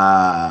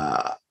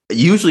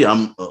 usually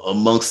I'm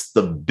amongst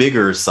the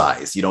bigger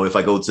size. If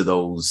I go to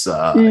those,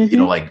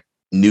 like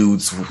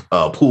nudes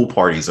pool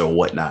parties or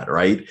whatnot,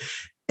 right?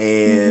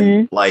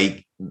 And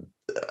like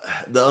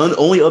the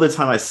only other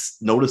time I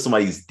noticed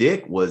somebody's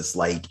dick was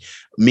like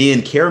me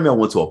and Caramel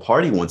went to a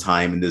party one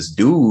time, and this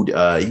dude,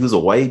 he was a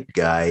white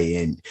guy,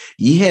 and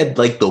he had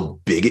like the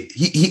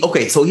biggest.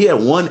 Okay, so he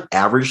had one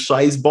average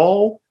size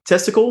ball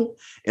testicle,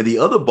 and the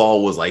other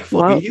ball was like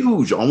fucking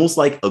huge, almost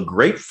like a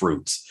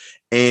grapefruit.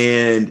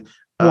 And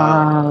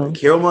wow.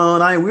 Caramel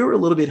and I, we were a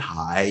little bit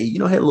high,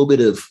 had a little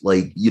bit of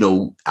like,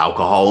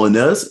 alcohol in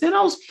us. And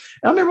I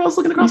remember I was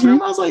looking across the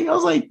room. I was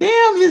like,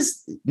 damn,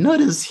 his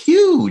nut is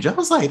huge. I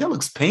was like, that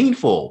looks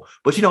painful.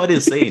 But I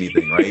didn't say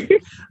anything, right?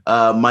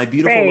 My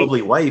beautiful,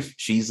 lovely wife,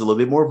 she's a little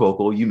bit more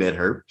vocal. You met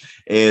her.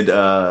 And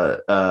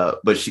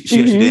but she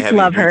actually didn't have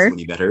any drinks when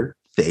you met her.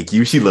 Thank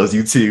you. She loves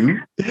you too.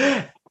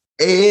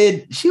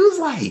 And she was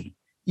like,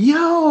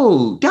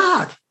 yo,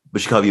 Doc.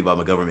 But she called me by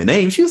my government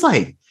name. She was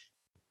like,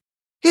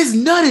 his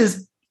nut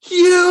is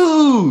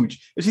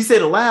huge. And she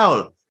said it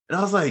loud. And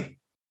I was like,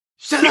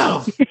 shut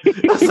up. I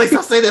was like,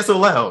 stop saying that so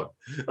loud.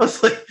 I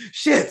was like,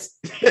 shit.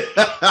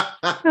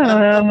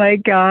 Oh my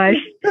gosh.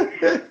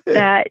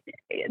 That,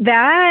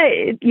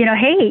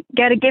 hey,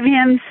 got to give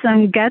him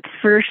some guts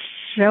for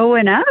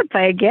showing up,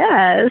 I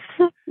guess.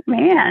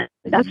 Man,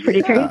 that's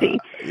pretty crazy.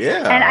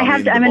 Yeah.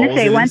 And I'm going to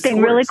say one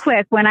thing really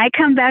quick. When I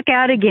come back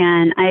out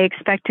again, I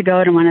expect to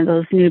go to one of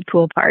those nude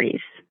pool parties.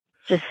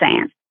 Just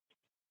saying.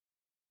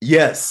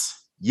 Yes.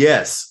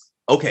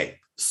 Okay.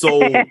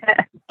 So,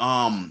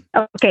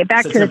 okay,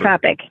 back to the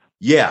topic.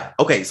 Yeah.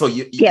 Okay. So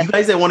you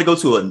guys that want to go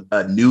to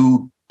a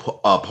nude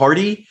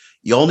party,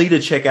 y'all need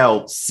to check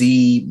out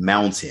Sea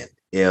Mountain.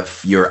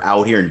 If you're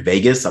out here in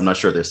Vegas, I'm not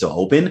sure they're still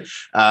open.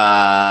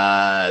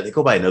 They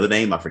go by another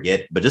name, I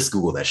forget, but just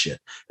Google that shit.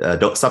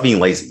 Don't stop being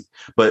lazy,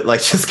 but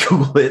like just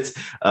Google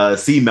it.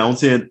 Sea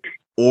Mountain,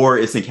 or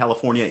it's in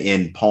California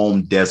in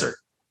Palm Desert.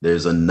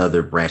 There's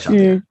another branch out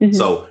there.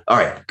 So, all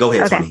right, go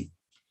ahead, Tony.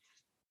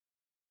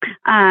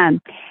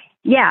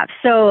 Yeah.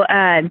 So,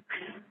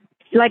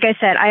 like I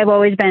said, I've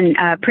always been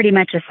pretty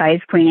much a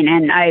size queen,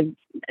 and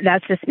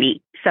that's just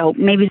me. So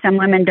maybe some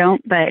women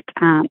don't, but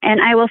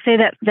and I will say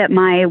that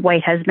my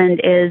white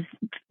husband is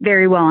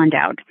very well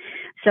endowed.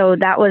 So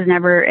that was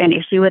never an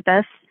issue with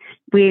us.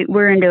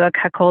 We're into a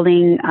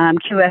cuckolding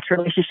QoS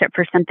relationship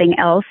for something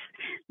else.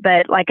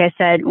 But like I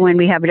said, when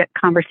we have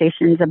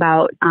conversations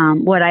about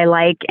what I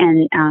like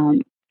and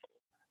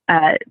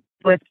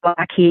with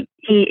Black, he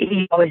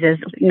always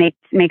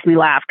makes me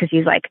laugh because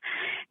he's like,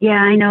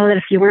 yeah, I know that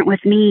if you weren't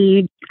with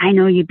me, I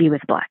know you'd be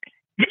with Black.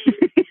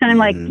 And I'm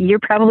like, you're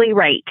probably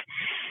right.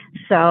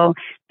 So,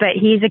 but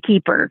he's a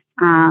keeper.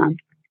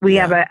 We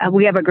have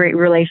a great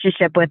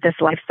relationship with this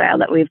lifestyle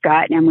that we've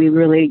got, and we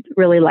really,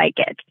 really like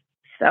it.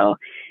 So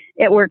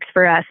it works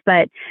for us.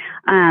 But,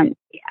 to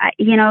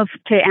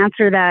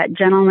answer that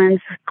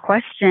gentleman's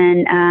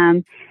question,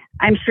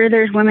 I'm sure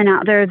there's women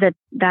out there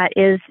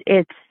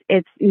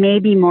it's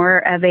maybe more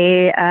of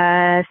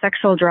a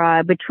sexual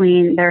draw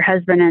between their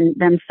husband and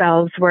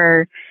themselves,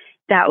 where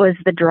that was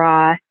the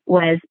draw,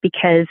 was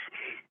because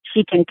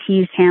she can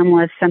tease him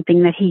with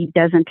something that he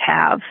doesn't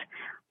have,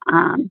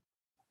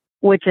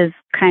 which is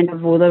kind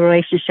of the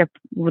relationship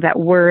that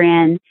we're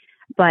in.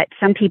 But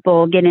some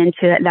people get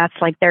into it. That's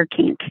like their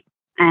kink.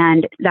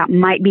 And that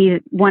might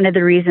be one of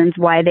the reasons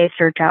why they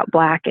search out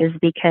Black, is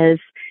because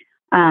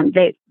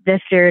the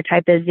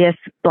stereotype is, yes,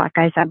 Black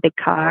guys have big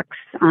cocks.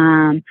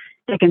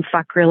 They can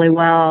fuck really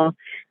well.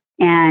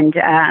 And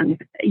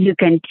you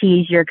can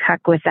tease your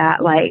cuck with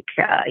that, like,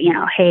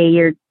 hey,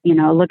 you're,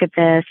 look at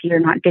this. You're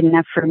not good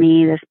enough for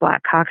me. This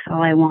Black cock's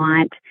all I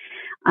want.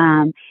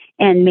 And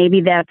maybe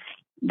that's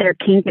their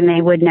kink, and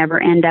they would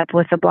never end up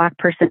with a Black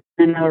person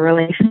in a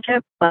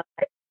relationship. But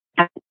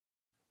I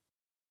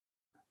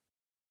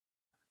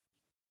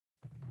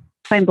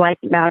find Black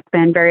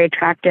been very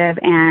attractive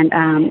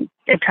and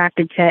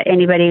attracted to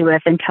anybody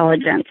with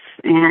intelligence.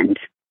 And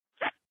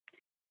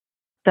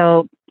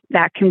so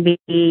that can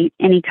be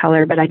any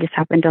color, but I just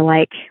happen to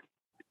like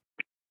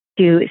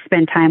to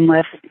spend time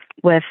with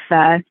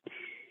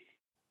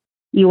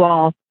you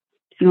all,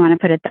 if you want to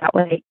put it that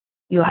way,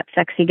 you hot,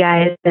 sexy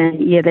guys,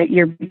 and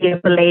you're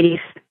beautiful ladies.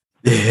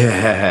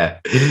 Yeah.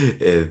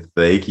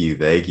 Thank you.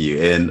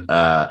 And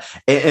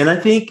I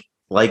think,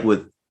 like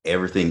with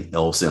everything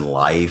else in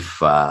life,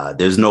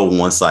 there's no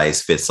one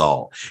size fits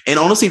all. And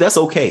honestly, that's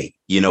okay.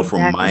 Exactly.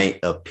 From my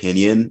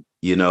opinion,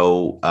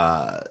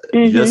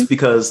 just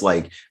because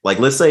like,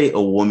 let's say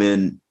a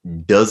woman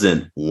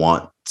doesn't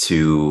want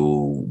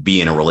to be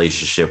in a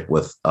relationship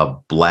with a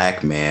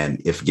Black man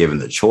if given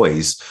the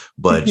choice,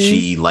 but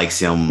she likes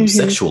him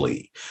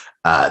sexually.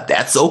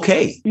 That's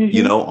okay.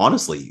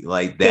 Honestly,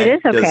 like that. It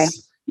is okay.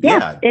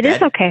 It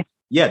is okay.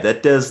 Yeah.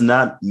 That does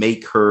not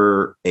make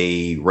her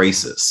a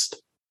racist.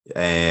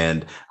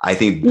 And I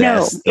think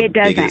that's the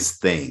biggest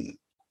thing.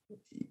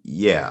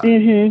 Yeah.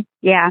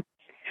 Yeah.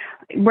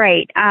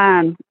 Right.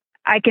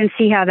 I can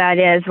see how that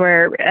is,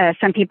 where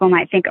some people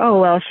might think, oh,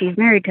 well, she's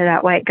married to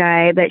that white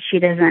guy, but she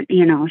doesn't,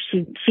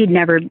 she'd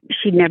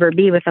never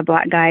be with a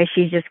Black guy.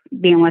 She's just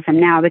being with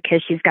him now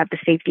because she's got the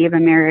safety of a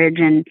marriage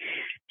and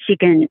she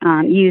can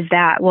use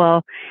that.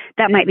 Well,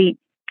 that might be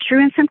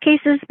true in some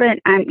cases, but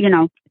I'm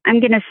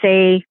going to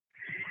say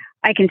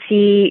I can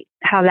see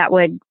how that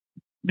would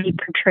be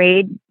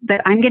portrayed,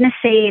 but I'm going to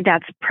say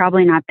that's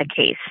probably not the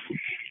case,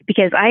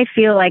 because I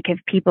feel like if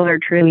people are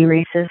truly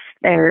racist,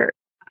 they're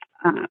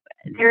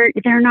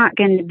not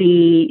going to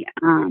be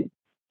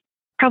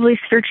probably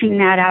searching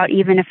that out,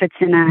 even if it's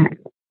in a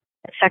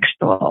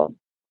sexual.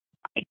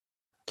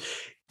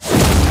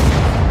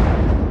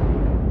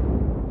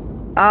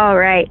 All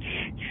right.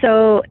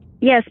 So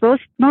yes,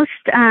 most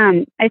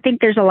I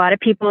think there's a lot of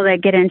people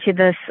that get into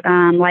this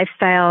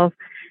lifestyle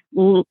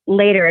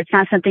later. It's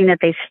not something that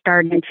they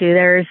start into.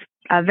 There's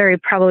a very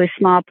probably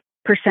small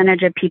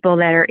percentage of people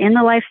that are in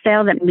the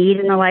lifestyle, that meet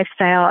in the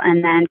lifestyle,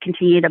 and then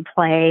continue to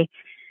play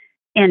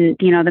in,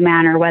 the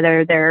manner,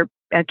 whether they're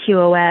a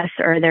QoS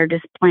or they're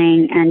just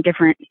playing and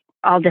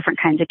all different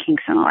kinds of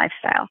kinks in the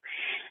lifestyle.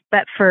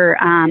 But for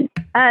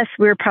us,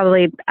 we're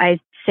probably, I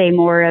say,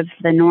 more of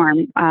the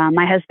norm.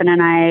 My husband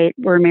and I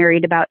were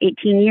married about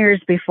 18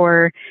 years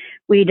before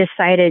we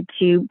decided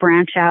to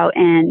branch out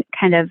and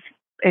kind of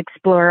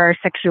explore our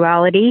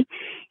sexuality.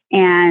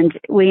 And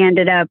we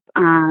ended up,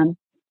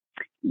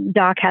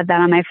 Doc had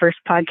that on my first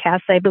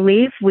podcast, I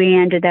believe. We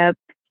ended up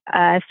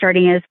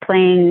starting as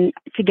playing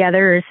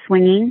together, as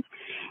swinging.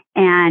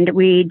 And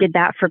we did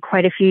that for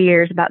quite a few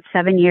years, about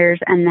 7 years.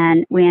 And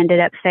then we ended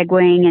up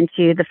segueing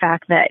into the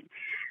fact that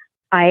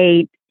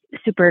I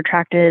super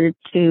attracted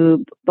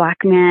to Black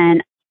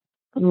men,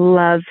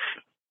 love,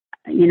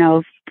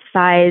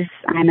 size.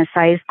 I'm a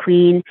size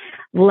queen,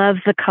 love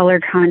the color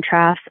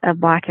contrast of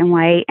black and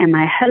white. And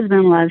my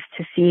husband loves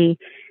to see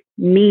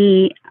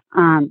me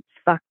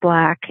fuck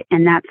black,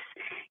 and that's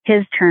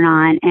his turn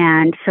on.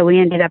 And so we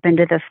ended up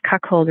into this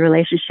cuckold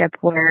relationship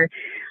where,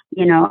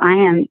 I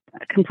am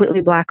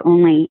completely black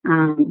only,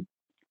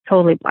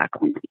 totally black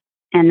only.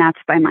 And that's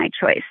by my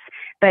choice.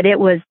 But it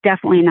was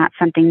definitely not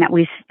something that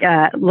we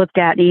looked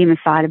at and even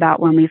thought about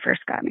when we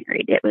first got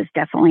married. It was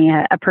definitely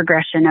a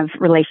progression of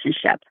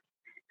relationship.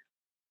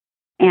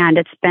 And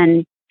it's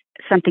been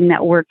something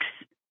that works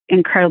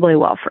incredibly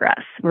well for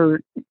us. We're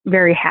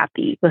very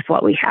happy with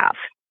what we have.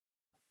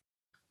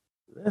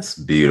 That's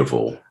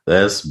beautiful.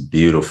 That's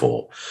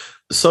beautiful.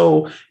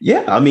 So,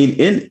 yeah, I mean,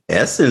 in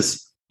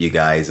essence, you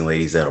guys and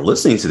ladies that are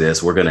listening to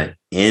this, we're going to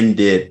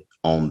end it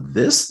on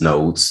this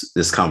note,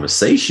 this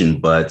conversation.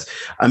 But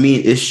I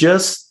mean, it's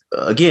just,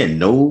 again,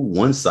 no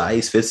one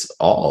size fits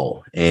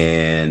all.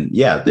 And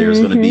yeah, there's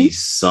going to be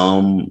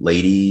some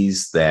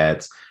ladies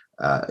that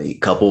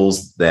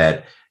couples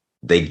that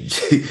they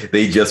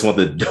just want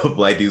the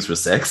black dudes for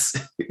sex,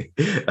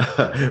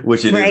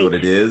 which it is what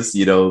it is.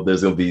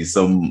 There's going to be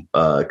some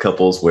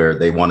couples where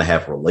they want to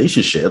have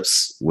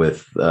relationships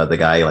with the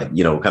guy, like,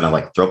 kind of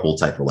like throuple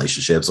type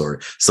relationships, or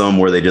some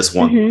where they just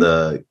want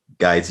the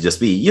guy to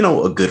just be,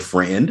 a good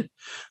friend,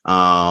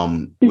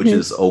 which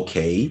is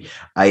okay.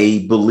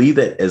 I believe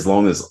that as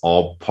long as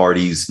all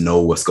parties know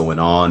what's going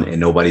on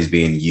and nobody's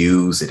being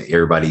used, and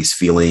everybody's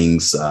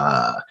feelings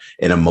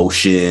and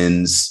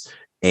emotions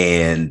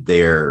and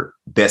their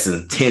best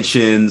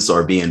intentions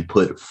are being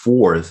put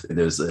forth, and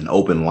there's an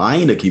open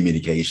line of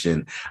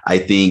communication, I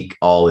think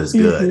all is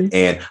good.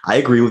 And I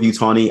agree with you,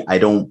 Tawny. I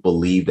don't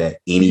believe that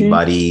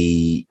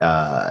anybody,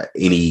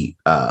 any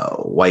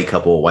white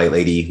couple, white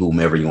lady,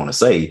 whomever you want to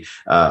say,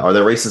 are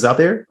there racists out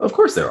there? Of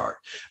course there are.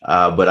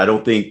 But I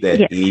don't think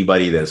that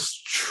anybody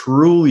that's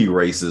truly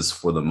racist,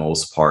 for the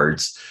most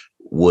part,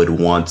 would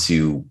want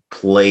to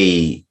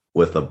play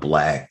with a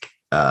black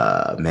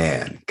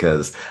man,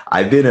 because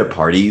I've been at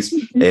parties,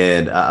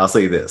 and I'll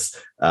say this.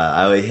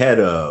 I had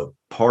a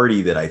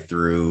party that I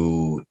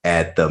threw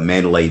at the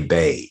Mandalay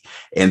Bay,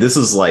 and this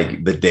was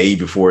like the day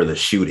before the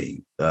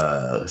shooting.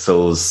 So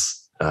it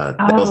was,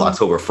 that was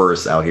October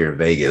 1st out here in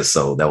Vegas.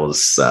 So that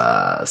was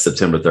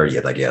September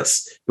 30th, I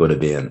guess it would have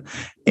been.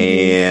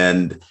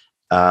 And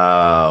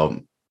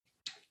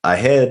I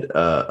had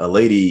a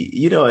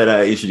lady, and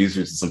I introduced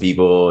her to some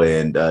people,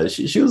 and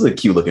she was a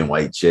cute looking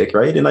white chick,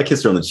 right? And I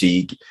kissed her on the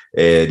cheek,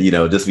 and,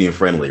 just being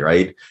friendly,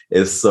 right?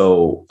 And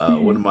so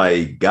one of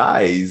my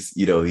guys,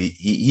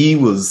 he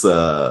was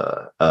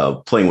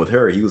playing with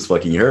her. He was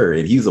fucking her,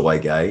 and he's a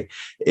white guy.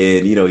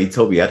 And, he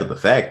told me after the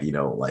fact,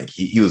 like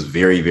he was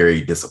very,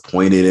 very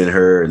disappointed in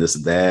her and this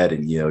and that.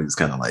 And, he was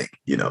kind of like,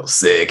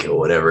 sick or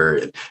whatever.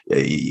 And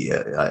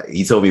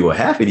he told me what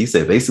happened. He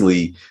said,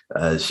 basically,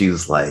 she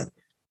was like,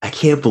 I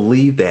can't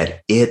believe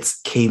that it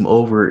came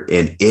over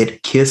and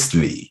it kissed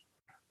me.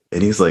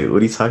 And he's like,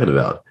 what are you talking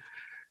about?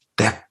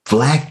 That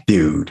black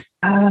dude.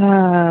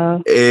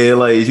 And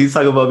like, she's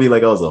talking about me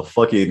like I was a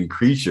fucking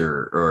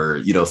creature,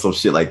 or, some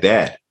shit like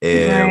that.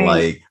 And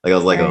like I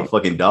was like a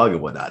fucking dog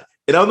and whatnot.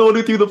 And I'm the one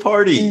who threw the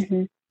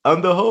party.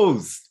 I'm the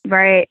host.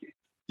 Right.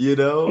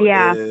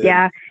 Yeah. And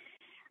yeah.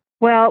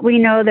 Well, we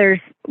know there's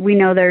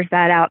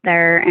that out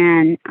there.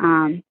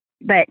 And,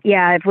 but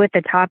yeah, with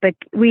the topic,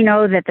 we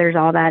know that there's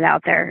all that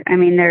out there. I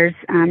mean, there's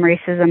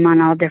racism on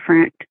all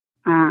different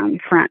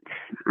fronts,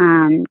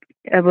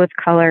 with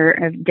color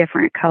of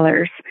different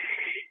colors.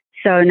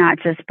 So not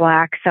just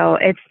black. So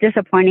it's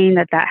disappointing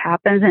that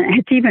happens. And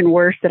it's even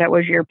worse that it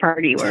was your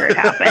party where it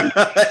happened.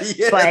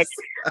 Yes. But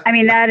I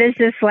mean, that is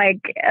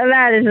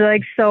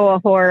so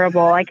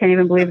horrible. I can't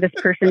even believe this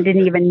person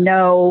didn't even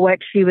know what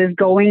she was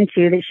going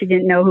to, that she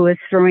didn't know who was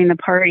throwing the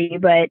party.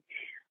 But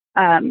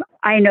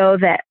I know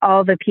that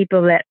all the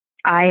people that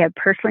I have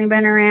personally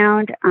been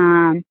around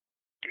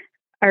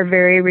are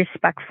very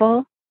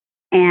respectful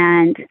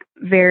and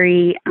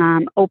very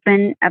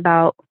open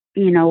about,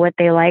 what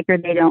they like or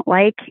they don't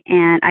like.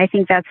 And I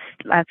think that's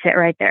it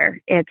right there.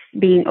 It's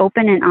being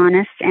open and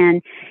honest.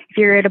 And if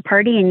you're at a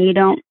party and you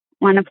don't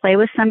want to play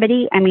with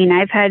somebody, I mean,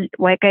 I've had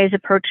white guys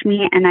approach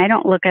me and I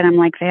don't look at them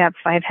like they have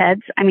 5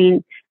 heads. I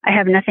mean, I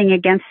have nothing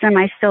against them.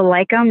 I still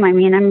like them. I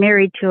mean, I'm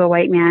married to a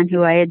white man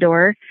who I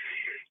adore.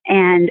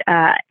 And,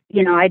 I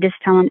just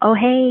tell them, oh,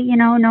 hey,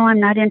 no, I'm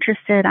not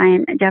interested.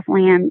 I'm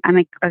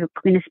a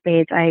queen of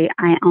spades. I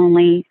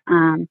only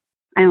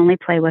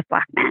play with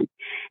black men.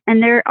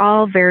 And they're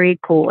all very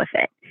cool with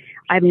it.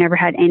 I've never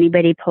had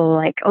anybody pull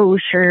like, oh,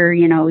 sure,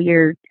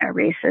 you're a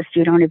racist.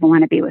 You don't even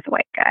want to be with a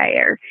white guy.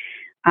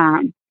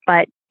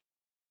 But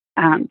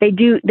they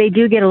do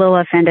get a little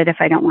offended if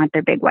I don't want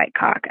their big white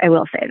cock. I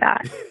will say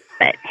that.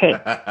 But hey,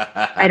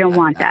 I don't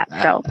want that.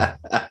 So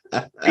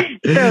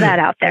throw that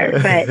out there.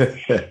 But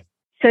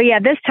so yeah,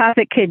 this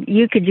topic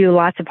you could do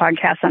lots of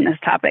podcasts on this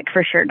topic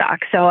for sure,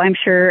 Doc. So I'm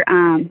sure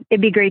it'd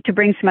be great to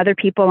bring some other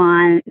people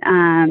on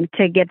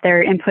to get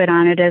their input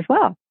on it as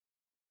well.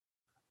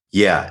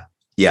 Yeah,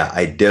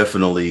 I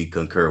definitely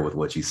concur with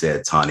what you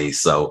said, Tani.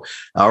 So,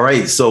 all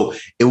right. So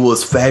it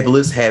was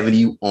fabulous having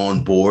you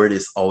on board.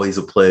 It's always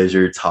a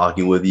pleasure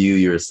talking with you.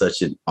 You're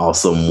such an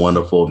awesome,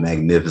 wonderful,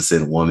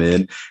 magnificent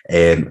woman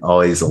and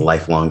always a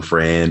lifelong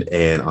friend.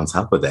 And on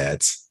top of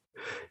that,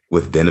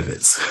 with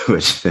benefits,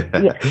 which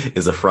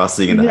is a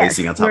frosting and the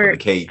icing on top of the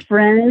cake.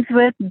 Friends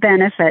with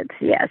benefits,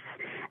 yes.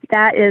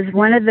 That is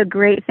one of the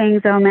great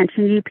things I'll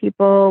mention to you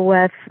people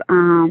with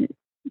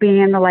being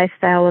in the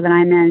lifestyle that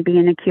I'm in,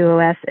 being a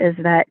QoS, is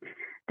that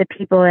the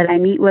people that I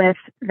meet with,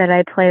 that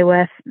I play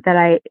with, that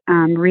I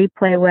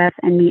replay with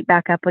and meet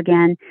back up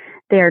again,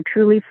 they are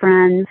truly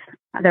friends.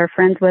 They're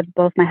friends with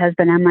both my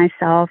husband and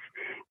myself.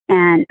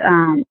 And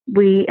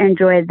we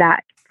enjoy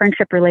that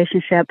friendship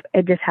relationship.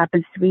 It just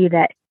happens to be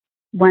that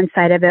one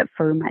side of it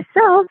for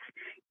myself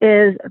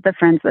is the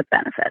friends with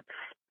benefits.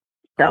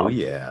 So,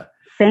 yeah.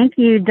 Thank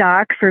you,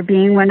 Doc, for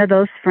being one of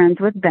those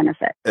friends with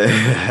benefits.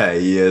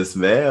 Yes,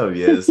 ma'am.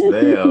 Yes,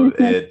 ma'am.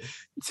 And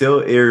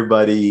tell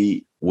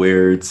everybody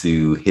where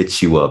to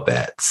hit you up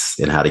at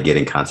and how to get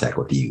in contact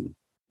with you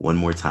one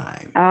more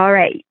time. All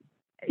right.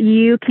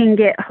 You can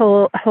get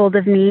hold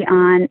of me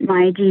on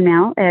my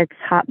Gmail. It's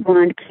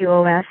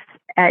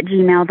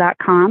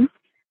hotblondeqos@gmail.com.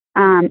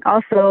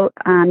 Also,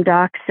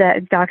 Doc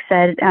said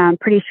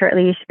pretty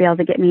shortly you should be able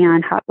to get me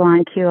on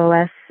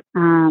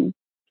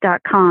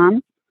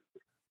hotblondeqos.com.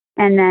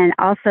 And then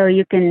also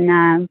you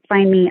can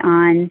find me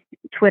on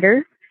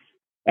Twitter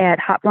at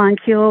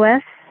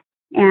hotblondeqos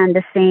and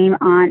the same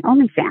on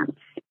OnlyFans.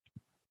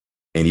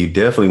 And you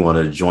definitely want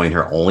to join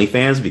her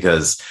OnlyFans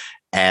because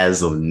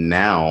as of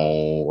now,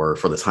 or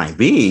for the time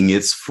being,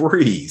 it's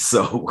free.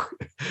 So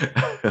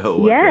what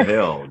the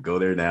hell? Go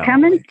there now.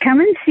 Come and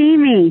see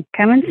me.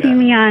 Come and see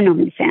me on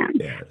OnlyFans.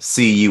 Yeah.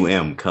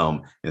 CUM,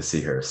 come and see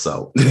her.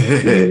 So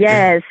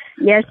yes.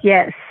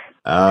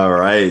 All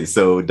right.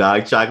 So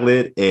Doc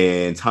Chocolate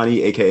and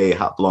Tani, aka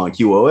Hot Blonde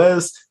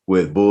QoS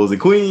with Bulls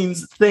and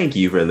Queens. Thank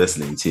you for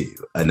listening to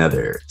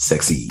another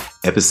sexy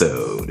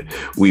episode.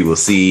 We will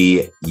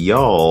see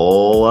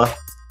y'all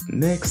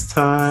next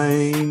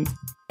time.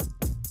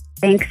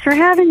 Thanks for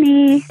having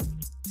me.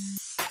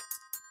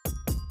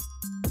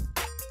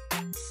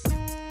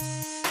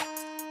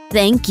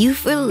 Thank you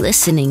for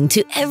listening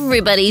to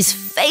everybody's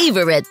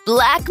favorite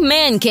black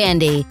man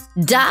candy,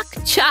 Doc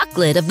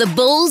Chocolate of the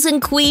Bulls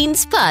and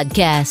Queens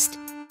podcast.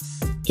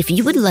 If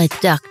you would like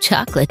Doc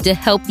Chocolate to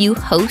help you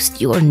host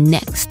your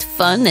next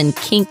fun and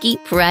kinky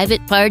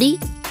private party,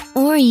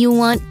 or you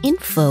want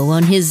info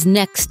on his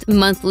next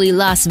monthly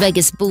Las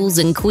Vegas Bulls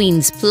and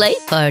Queens play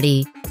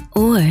party,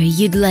 or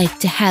you'd like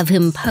to have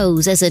him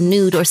pose as a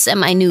nude or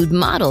semi-nude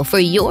model for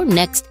your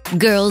next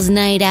girls'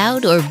 night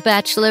out or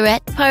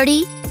bachelorette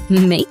party,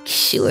 make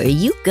sure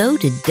you go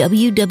to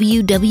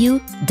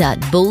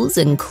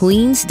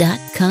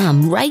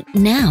www.bullsandqueens.com right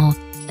now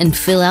and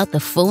fill out the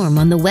form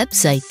on the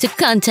website to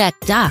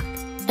contact Doc.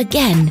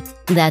 Again,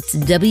 that's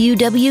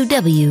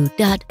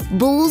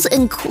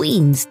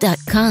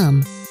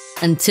www.bullsandqueens.com.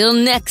 Until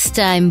next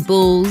time,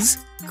 bulls,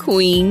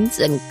 queens,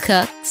 and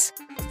cucks,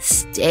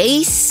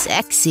 stay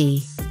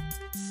sexy.